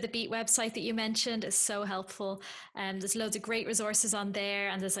that's where the Beat website that you mentioned is so helpful. There's loads of great resources on there,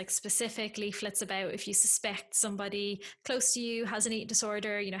 and there's like specific leaflets about if you suspect somebody close to you has an eating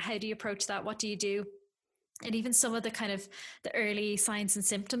disorder, you know, how do you approach that? What do you do? And even some of the kind of the early signs and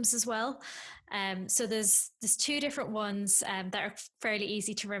symptoms as well. So there's two different ones that are fairly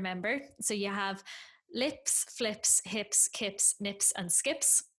easy to remember. So you have lips, flips, hips, kips, nips, and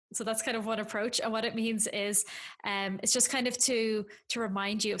skips. So that's kind of one approach. And what it means is it's just kind of to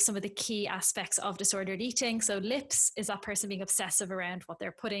remind you of some of the key aspects of disordered eating. So lips is that person being obsessive around what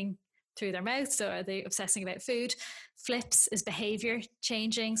they're putting through their mouth. So are they obsessing about food? Flips is behavior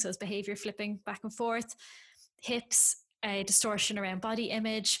changing. So it's behavior flipping back and forth. Hips, a distortion around body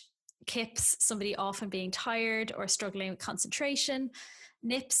image. Kips, somebody often being tired or struggling with concentration.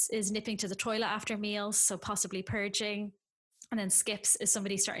 Nips is nipping to the toilet after meals, so possibly purging. And then skips is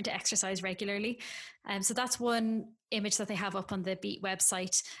somebody starting to exercise regularly. So that's one image that they have up on the Beat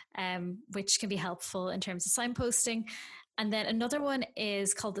website, which can be helpful in terms of signposting. And then another one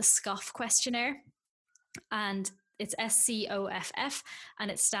is called the SCOFF questionnaire. And it's SCOFF,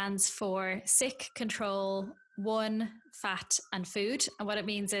 and it stands for sick, control, one, fat, and food. And what it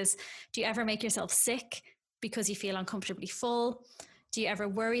means is, do you ever make yourself sick because you feel uncomfortably full? Do you ever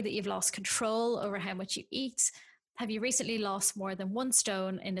worry that you've lost control over how much you eat? Have you recently lost more than 1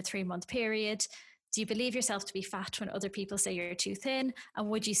 stone in a 3-month period? Do you believe yourself to be fat when other people say you're too thin? And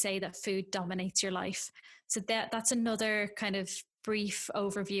would you say that food dominates your life? So that's another kind of brief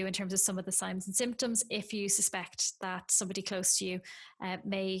overview in terms of some of the signs and symptoms if you suspect that somebody close to you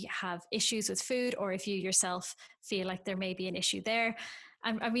may have issues with food, or if you yourself feel like there may be an issue there.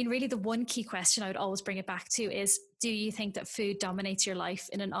 I mean, really the one key question I would always bring it back to is, do you think that food dominates your life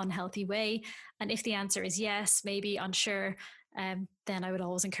in an unhealthy way? And if the answer is yes, maybe unsure, then I would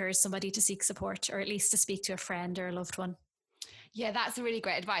always encourage somebody to seek support, or at least to speak to a friend or a loved one. Yeah, that's a really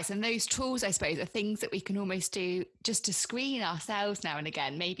great advice. And those tools, I suppose, are things that we can almost do just to screen ourselves now and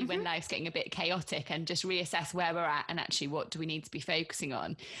again, maybe when life's getting a bit chaotic, and just reassess where we're at and actually what do we need to be focusing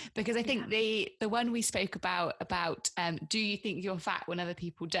on. Because I think the one we spoke about do you think you're fat when other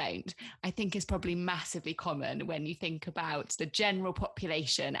people don't, I think is probably massively common when you think about the general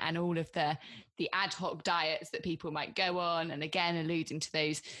population and all of the ad hoc diets that people might go on, and again alluding to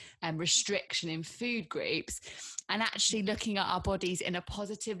those restriction in food groups, and actually looking at our bodies in a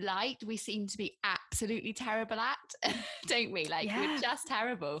positive light, we seem to be absolutely terrible at, don't we? We're just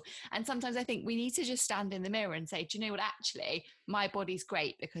terrible. And sometimes I think we need to just stand in the mirror and say, do you know what, actually my body's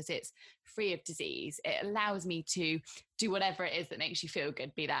great because it's free of disease. It allows me to do whatever it is that makes you feel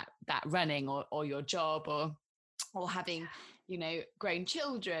good, be that running or your job or having, you know, grown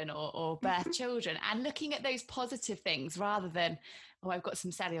children or birth children, and looking at those positive things rather than, oh, I've got some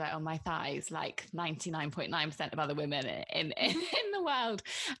cellulite on my thighs, like 99.9% of other women in the world.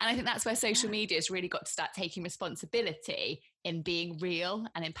 And I think that's where social media has really got to start taking responsibility in being real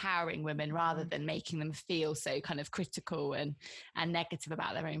and empowering women, rather than making them feel so kind of critical and negative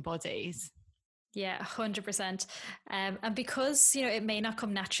about their own bodies. Yeah, 100%. And because, you know, it may not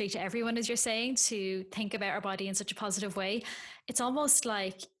come naturally to everyone, as you're saying, to think about our body in such a positive way, it's almost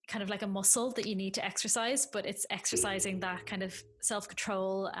like kind of like a muscle that you need to exercise, but it's exercising that kind of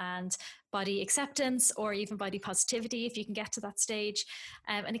self-control and body acceptance, or even body positivity, if you can get to that stage.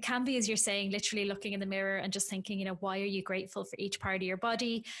 And it can be, as you're saying, literally looking in the mirror and just thinking, you know, why are you grateful for each part of your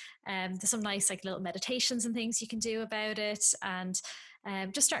body? There's some nice like little meditations and things you can do about it. And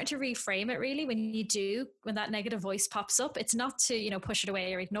just starting to reframe it, really, when that negative voice pops up. It's not to, you know, push it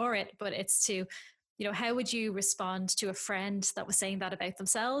away or ignore it, but it's to, you know, how would you respond to a friend that was saying that about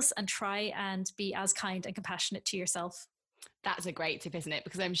themselves, and try and be as kind and compassionate to yourself. That's a great tip, isn't it?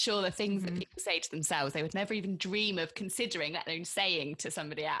 Because I'm sure the things that people say to themselves, they would never even dream of considering, let alone saying to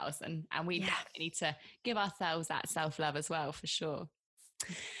somebody else. And we definitely need to give ourselves that self-love as well, for sure.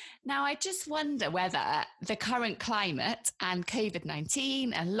 Now, I just wonder whether the current climate and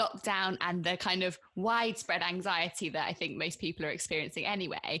COVID-19 and lockdown and the kind of widespread anxiety that I think most people are experiencing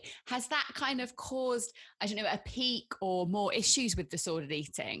anyway, has that kind of caused, I don't know, a peak or more issues with disordered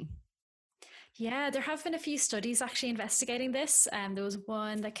eating? Yeah, there have been a few studies actually investigating this. There was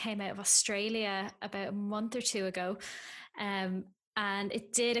one that came out of Australia about a month or two ago. And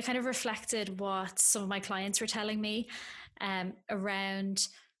it kind of reflected what some of my clients were telling me around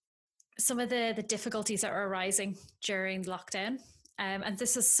some of the difficulties that were arising during lockdown. And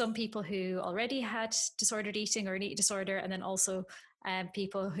this is some people who already had disordered eating or an eating disorder, and then also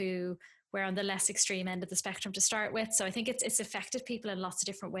people who were on the less extreme end of the spectrum to start with. So I think it's affected people in lots of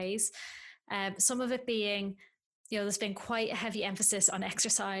different ways. Some of it being, there's been quite a heavy emphasis on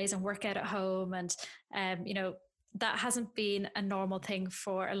exercise and workout at home. And, that hasn't been a normal thing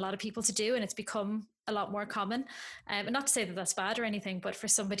for a lot of people to do. And it's become a lot more common. And not to say that that's bad or anything, but for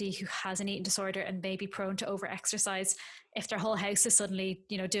somebody who has an eating disorder and may be prone to over exercise, if their whole house is suddenly,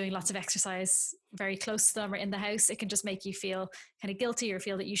 doing lots of exercise very close to them or in the house, it can just make you feel kind of guilty or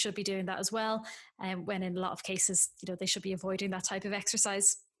feel that you should be doing that as well. When in a lot of cases, they should be avoiding that type of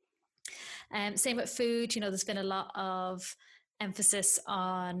exercise. Same with food, there's been a lot of emphasis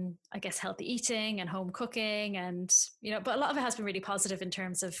on, I guess, healthy eating and home cooking, and but a lot of it has been really positive in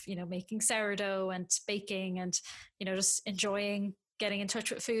terms of making sourdough and baking and just enjoying getting in touch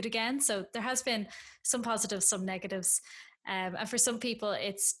with food again. So there has been some positives, some negatives, and for some people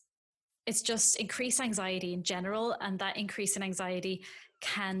it's just increased anxiety in general, and that increase in anxiety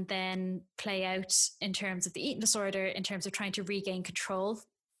can then play out in terms of the eating disorder, in terms of trying to regain control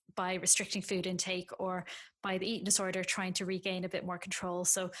by restricting food intake, or by the eating disorder trying to regain a bit more control.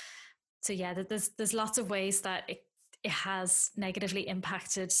 So yeah, there's lots of ways that it has negatively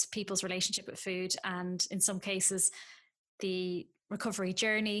impacted people's relationship with food, and in some cases the recovery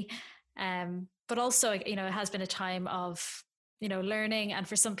journey. But also, it has been a time of learning, and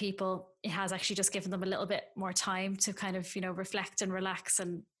for some people it has actually just given them a little bit more time to kind of reflect and relax,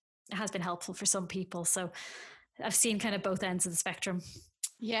 and it has been helpful for some people. So I've seen kind of both ends of the spectrum.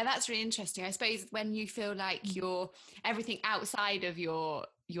 Yeah, that's really interesting. I suppose when you feel like everything outside of your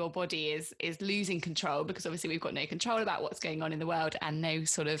body is losing control, because obviously we've got no control about what's going on in the world and no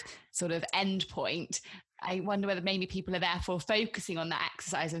sort of end point. I wonder whether maybe people are therefore focusing on that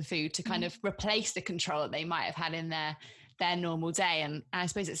exercise and food to kind of replace the control that they might have had in their normal day. And I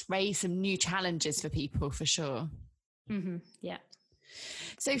suppose it's raised some new challenges for people, for sure. Mm-hmm. Yeah.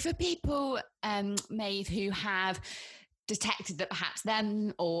 So for people, Maeve, who have detected that perhaps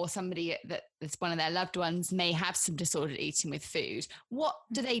them or somebody that's one of their loved ones may have some disordered eating with food, what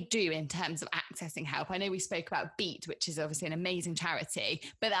do they do in terms of accessing help? I know we spoke about Beat, which is obviously an amazing charity,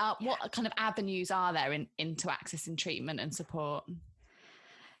 but what kind of avenues are there into accessing treatment and support?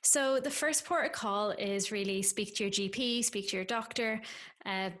 So the first port of call is really speak to your GP, speak to your doctor,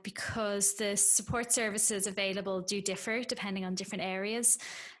 because the support services available do differ depending on different areas.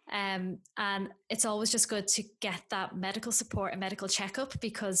 And it's always just good to get that medical support and medical checkup,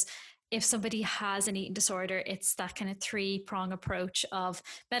 because if somebody has an eating disorder, it's that kind of 3-prong approach of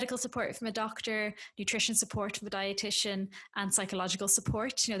medical support from a doctor, nutrition support from a dietitian, and psychological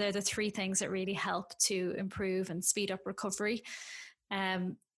support. They're the 3 things that really help to improve and speed up recovery.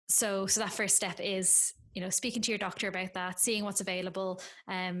 So that first step is, speaking to your doctor about that, seeing what's available.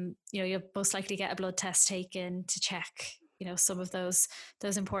 You'll most likely get a blood test taken to check, some of those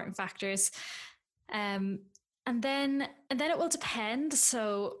important factors. And then it will depend.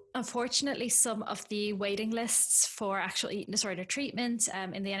 So unfortunately, some of the waiting lists for actual eating disorder treatment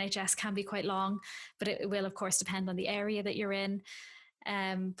in the NHS can be quite long, but it will of course depend on the area that you're in.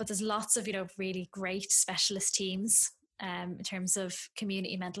 But there's lots of, really great specialist teams in terms of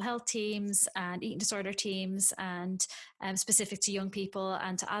community mental health teams and eating disorder teams, and specific to young people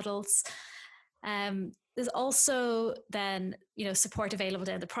and to adults. There's also then, support available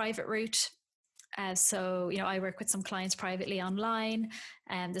down the private route. So, I work with some clients privately online,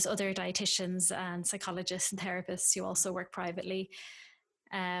 and there's other dietitians and psychologists and therapists who also work privately.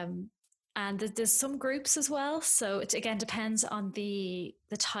 And there's some groups as well. So it again depends on the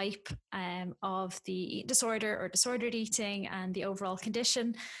type of the eating disorder or disordered eating and the overall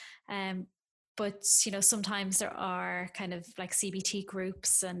condition. But, sometimes there are kind of like CBT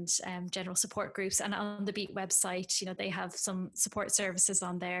groups and general support groups. And on the Beat website, they have some support services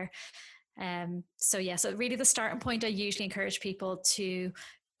on there. So really the starting point, I usually encourage people to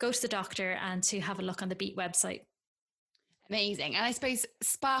go to the doctor and to have a look on the Beat website. Amazing. And I suppose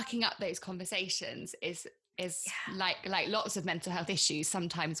sparking up those conversations is like lots of mental health issues,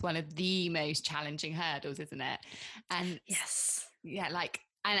 sometimes one of the most challenging hurdles, isn't it? And yes, yeah,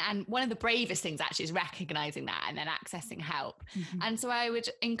 and one of the bravest things actually is recognizing that and then accessing help. Mm-hmm. And so I would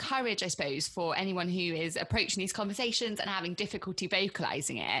encourage, I suppose, for anyone who is approaching these conversations and having difficulty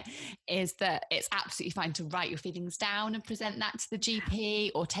vocalizing it, is that it's absolutely fine to write your feelings down and present that to the GP,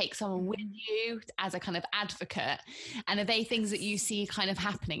 or take someone with you as a kind of advocate. And are they things that you see kind of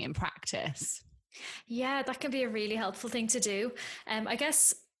happening in practice? Yeah, that can be a really helpful thing to do. I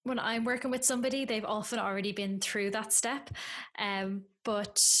guess when I'm working with somebody, they've often already been through that step.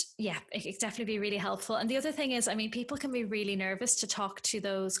 But yeah, it can definitely be really helpful. And the other thing is, I mean, people can be really nervous to talk to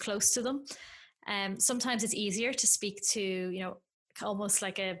those close to them. Sometimes it's easier to speak to, almost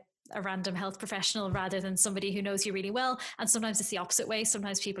like a random health professional rather than somebody who knows you really well. And sometimes it's the opposite way.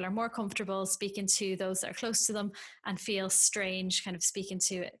 Sometimes people are more comfortable speaking to those that are close to them and feel strange kind of speaking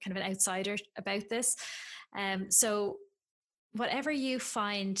to kind of an outsider about this. So whatever you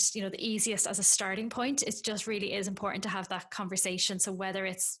find, the easiest as a starting point, it just really is important to have that conversation. So whether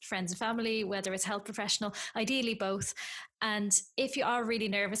it's friends and family, whether it's health professional, ideally both. And if you are really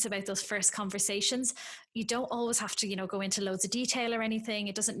nervous about those first conversations, you don't always have to, go into loads of detail or anything.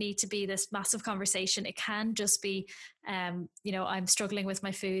 It doesn't need to be this massive conversation. It can just be, I'm struggling with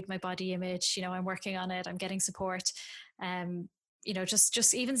my food, my body image, I'm working on it, I'm getting support.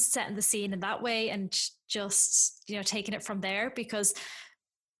 Just even setting the scene in that way and just, taking it from there, because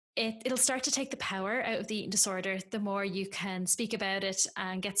it'll start to take the power out of the eating disorder the more you can speak about it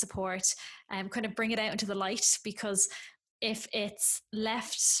and get support and kind of bring it out into the light. Because if it's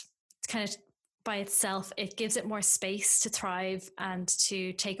left kind of by itself, it gives it more space to thrive and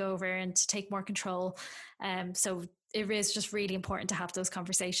to take over and to take more control. So it is just really important to have those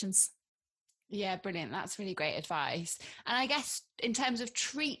conversations. Yeah, brilliant. That's really great advice. And I guess in terms of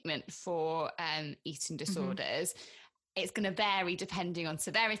treatment for eating disorders, it's going to vary depending on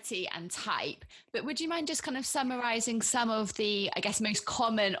severity and type. But would you mind just kind of summarising some of the, I guess, most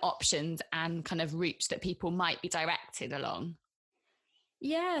common options and kind of routes that people might be directed along?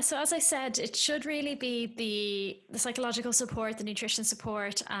 Yeah, so as I said, it should really be the psychological support, the nutrition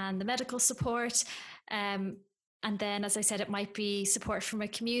support, and the medical support. And then, as I said, it might be support from a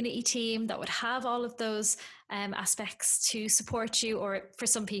community team that would have all of those aspects to support you. Or for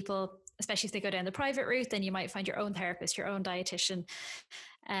some people, especially if they go down the private route, then you might find your own therapist, your own dietitian.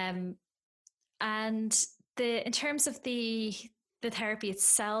 And in terms of the therapy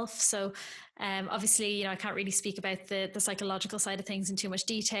itself, so obviously, I can't really speak about the psychological side of things in too much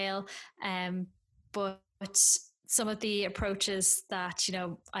detail, but some of the approaches that,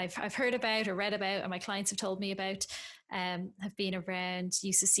 I've heard about or read about and my clients have told me about have been around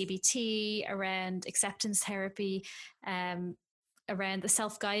use of CBT, around acceptance therapy, around the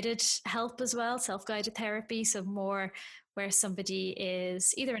self-guided help as well, self-guided therapy. So more where somebody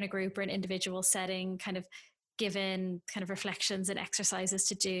is either in a group or an individual setting, kind of given kind of reflections and exercises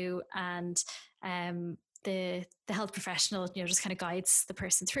to do, and the health professional, just kind of guides the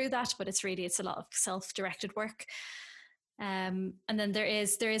person through that, but it's a lot of self-directed work. And then there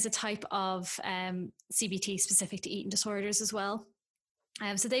is a type of CBT specific to eating disorders as well.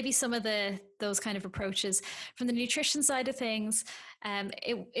 So they'd be some of those kind of approaches. From the nutrition side of things,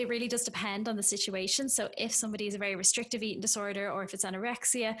 it really does depend on the situation. So if somebody is a very restrictive eating disorder, or if it's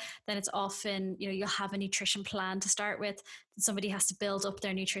anorexia, then it's often, you'll have a nutrition plan to start with. Somebody has to build up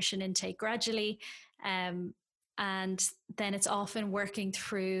their nutrition intake gradually. And then it's often working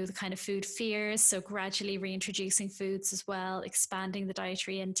through the kind of food fears. So gradually reintroducing foods as well, expanding the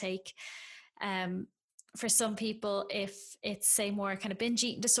dietary intake. For some people, if it's, say, more kind of binge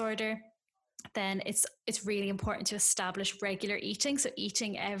eating disorder, then it's really important to establish regular eating. So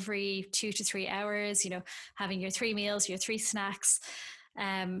eating every 2 to 3 hours, having your 3 meals, your 3 snacks,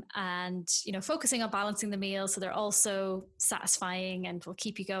 and, focusing on balancing the meals so they're also satisfying and will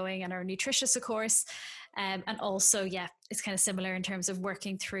keep you going and are nutritious, of course. And also, it's kind of similar in terms of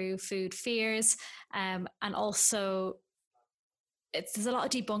working through food fears. And also there's a lot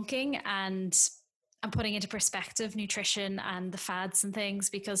of debunking and putting into perspective nutrition and the fads and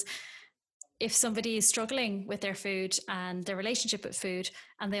things, because if somebody is struggling with their food and their relationship with food,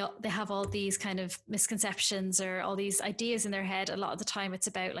 and they have all these kind of misconceptions or all these ideas in their head, a lot of the time it's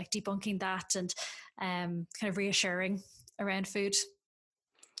about like debunking that and kind of reassuring around food.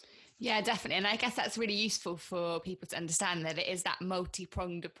 Yeah, definitely. And I guess that's really useful for people to understand that it is that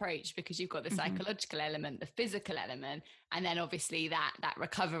multi-pronged approach, because you've got the psychological element, the physical element, and then obviously that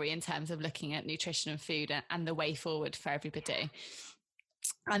recovery in terms of looking at nutrition and food and the way forward for everybody.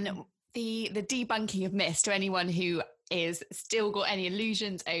 And the debunking of myths, to anyone who is still got any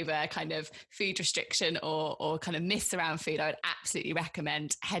illusions over kind of food restriction or kind of myths around food, I would absolutely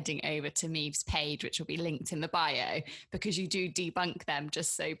recommend heading over to Meve's page, which will be linked in the bio, because you do debunk them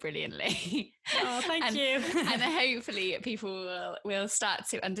just so brilliantly. Oh, thank you. And hopefully people will start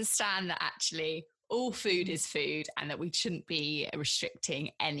to understand that actually all food is food, and that we shouldn't be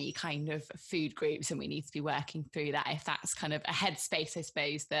restricting any kind of food groups, and we need to be working through that if that's kind of a headspace, I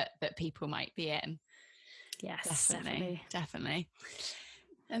suppose, that people might be in. Yes, definitely.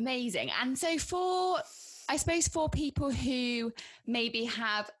 Amazing. And so I suppose for people who maybe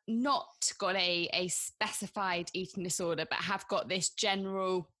have not got a specified eating disorder, but have got this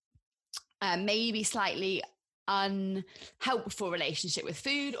general, maybe slightly unhelpful relationship with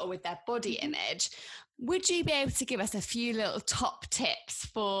food or with their body image, would you be able to give us a few little top tips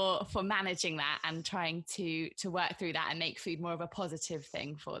for managing that and trying to work through that and make food more of a positive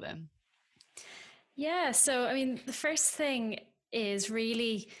thing for them? Yeah. So, I mean, the first thing is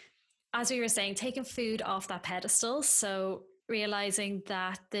really, as we were saying, taking food off that pedestal. So realizing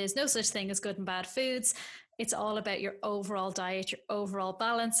that there's no such thing as good and bad foods. It's all about your overall diet, your overall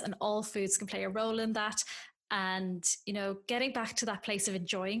balance, and all foods can play a role in that. And, you know, getting back to that place of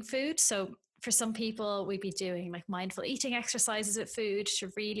enjoying food. So for some people, we'd be doing like mindful eating exercises with food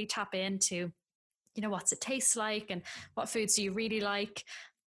to really tap into, you know, what's it taste like and what foods do you really like.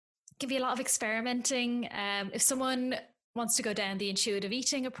 It can be a lot of experimenting. If someone wants to go down the intuitive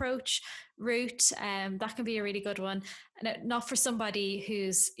eating approach route, that can be a really good one. And not for somebody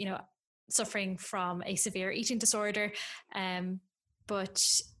who's, you know, suffering from a severe eating disorder,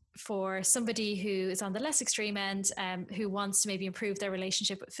 but for somebody who is on the less extreme end, who wants to maybe improve their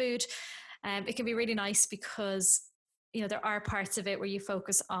relationship with food, it can be really nice because, you know, there are parts of it where you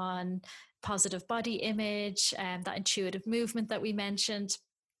focus on positive body image and that intuitive movement that we mentioned.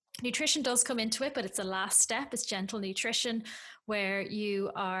 Nutrition does come into it, but it's the last step. It's gentle nutrition, where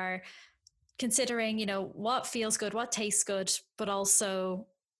you are considering, you know, what feels good, what tastes good, but also,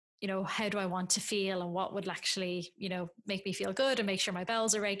 you know, how do I want to feel and what would actually, you know, make me feel good and make sure my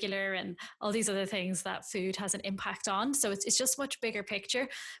bowels are regular and all these other things that food has an impact on. So it's just much bigger picture,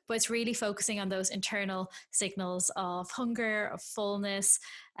 but it's really focusing on those internal signals of hunger, of fullness,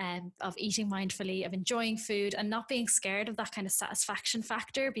 of eating mindfully, of enjoying food and not being scared of that kind of satisfaction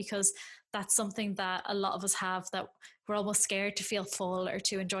factor, because that's something that a lot of us have, that we're almost scared to feel full or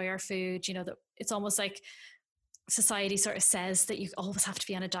to enjoy our food. You know, that it's almost like society sort of says that you always have to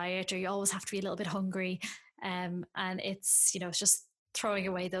be on a diet or you always have to be a little bit hungry. And it's, you know, it's just throwing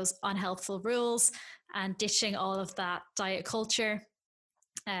away those unhelpful rules and ditching all of that diet culture,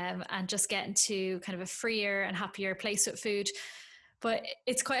 and just getting to kind of a freer and happier place with food. But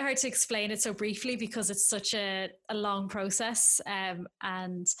it's quite hard to explain it so briefly because it's such a long process.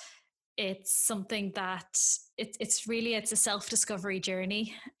 And it's something that it's a self-discovery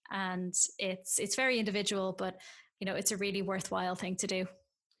journey, and it's very individual, but you know, it's a really worthwhile thing to do.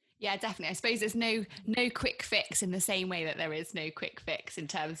 Yeah, definitely. I suppose there's no quick fix in the same way that there is no quick fix in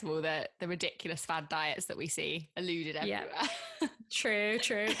terms of all the ridiculous fad diets that we see alluded everywhere. Yeah. True.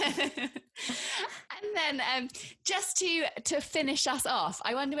 And then just to finish us off,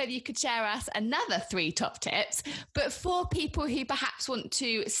 I wonder whether you could share us another 3 top tips, but for people who perhaps want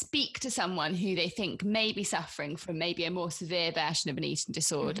to speak to someone who they think may be suffering from maybe a more severe version of an eating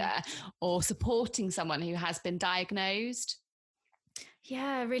disorder, or supporting someone who has been diagnosed.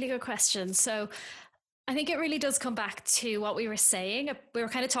 Yeah, really good question. So I think it really does come back to what we were saying. We were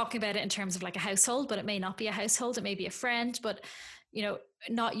kind of talking about it in terms of like a household, but it may not be a household. It may be a friend, but, you know,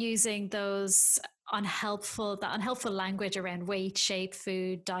 not using those unhelpful language around weight, shape,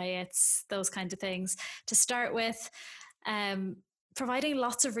 food, diets, those kinds of things to start with. Providing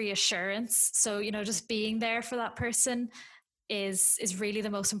lots of reassurance. So, you know, just being there for that person is really the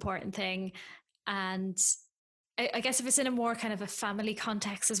most important thing. And I guess if it's in a more kind of a family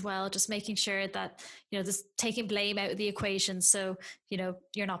context as well, just making sure that, you know, just taking blame out of the equation. So, you know,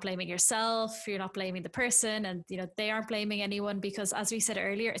 you're not blaming yourself, you're not blaming the person, and, you know, they aren't blaming anyone, because as we said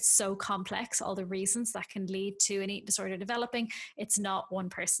earlier, it's so complex, all the reasons that can lead to an eating disorder developing. It's not one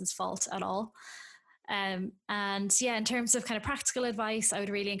person's fault at all. And yeah, in terms of kind of practical advice, I would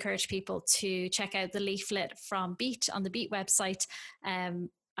really encourage people to check out the leaflet from Beat on the Beat website. And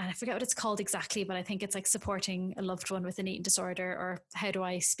I forget what it's called exactly, but I think it's like supporting a loved one with an eating disorder, or how do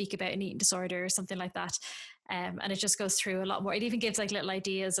I speak about an eating disorder, or something like that. And it just goes through a lot more. It even gives like little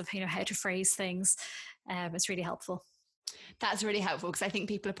ideas of, you know, how to phrase things. It's really helpful. That's really helpful, because I think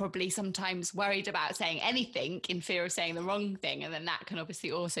people are probably sometimes worried about saying anything in fear of saying the wrong thing, and then that can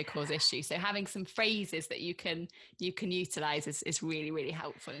obviously also cause issues. So having some phrases that you can utilize is really, really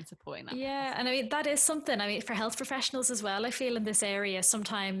helpful in supporting that. Yeah, and I mean, that is something, I mean, for health professionals as well, I feel in this area,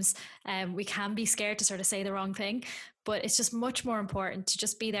 sometimes we can be scared to sort of say the wrong thing, but it's just much more important to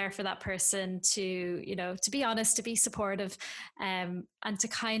just be there for that person, to, you know, to be honest, to be supportive, and to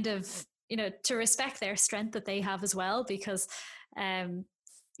kind of, you know, to respect their strength that they have as well, because,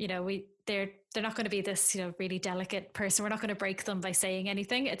 you know, they're not going to be this, you know, really delicate person. We're not going to break them by saying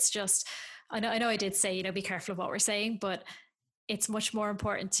anything. It's just, I know I did say, you know, be careful of what we're saying, but it's much more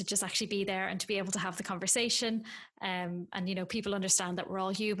important to just actually be there and to be able to have the conversation. And, you know, people understand that we're all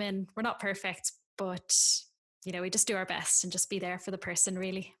human. We're not perfect, but, you know, we just do our best and just be there for the person,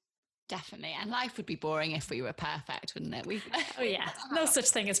 really. Definitely. And life would be boring if we were perfect, wouldn't it? Oh yeah, no such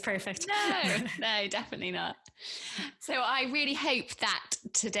thing as perfect. No, definitely not. So I really hope that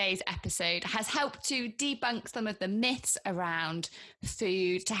today's episode has helped to debunk some of the myths around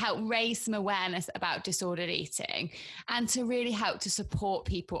food, to help raise some awareness about disordered eating, and to really help to support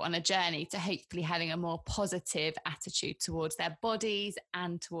people on a journey to hopefully having a more positive attitude towards their bodies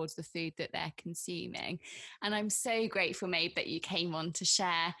and towards the food that they're consuming. And I'm so grateful, Maeve, that you came on to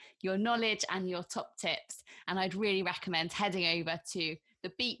share your knowledge and your top tips. And I'd really recommend heading over to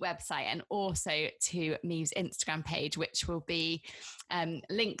the Beat website and also to Maeve's Instagram page, which will be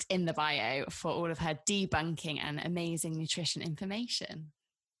linked in the bio for all of her debunking and amazing nutrition information.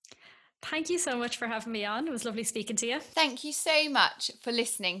 Thank you so much for having me on. It was lovely speaking to you. Thank you so much for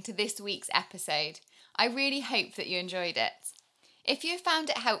listening to this week's episode. I really hope that you enjoyed it. If you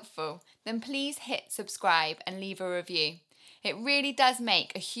found it helpful, then please hit subscribe and leave a review. It really does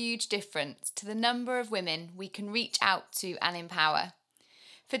make a huge difference to the number of women we can reach out to and empower.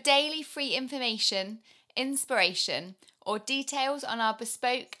 For daily free information, inspiration, or details on our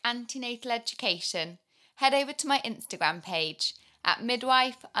bespoke antenatal education, head over to my Instagram page at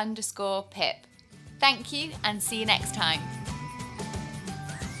midwife_Pip. Thank you and see you next time.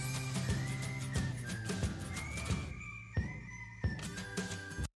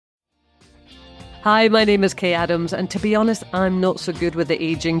 Hi, my name is Kay Adams, and to be honest, I'm not so good with the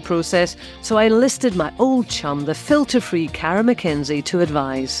ageing process, so I enlisted my old chum, the filter-free Cara McKenzie, to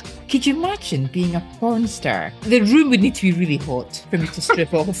advise. Could you imagine being a porn star? The room would need to be really hot for me to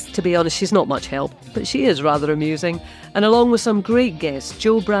strip off. To be honest, she's not much help, but she is rather amusing. And along with some great guests,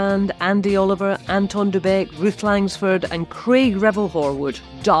 Jo Brand, Andy Oliver, Anton Dubeck, Ruth Langsford and Craig Revel-Horwood,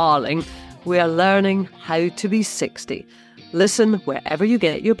 darling, we are learning how to be 60. Listen wherever you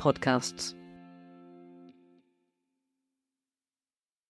get your podcasts.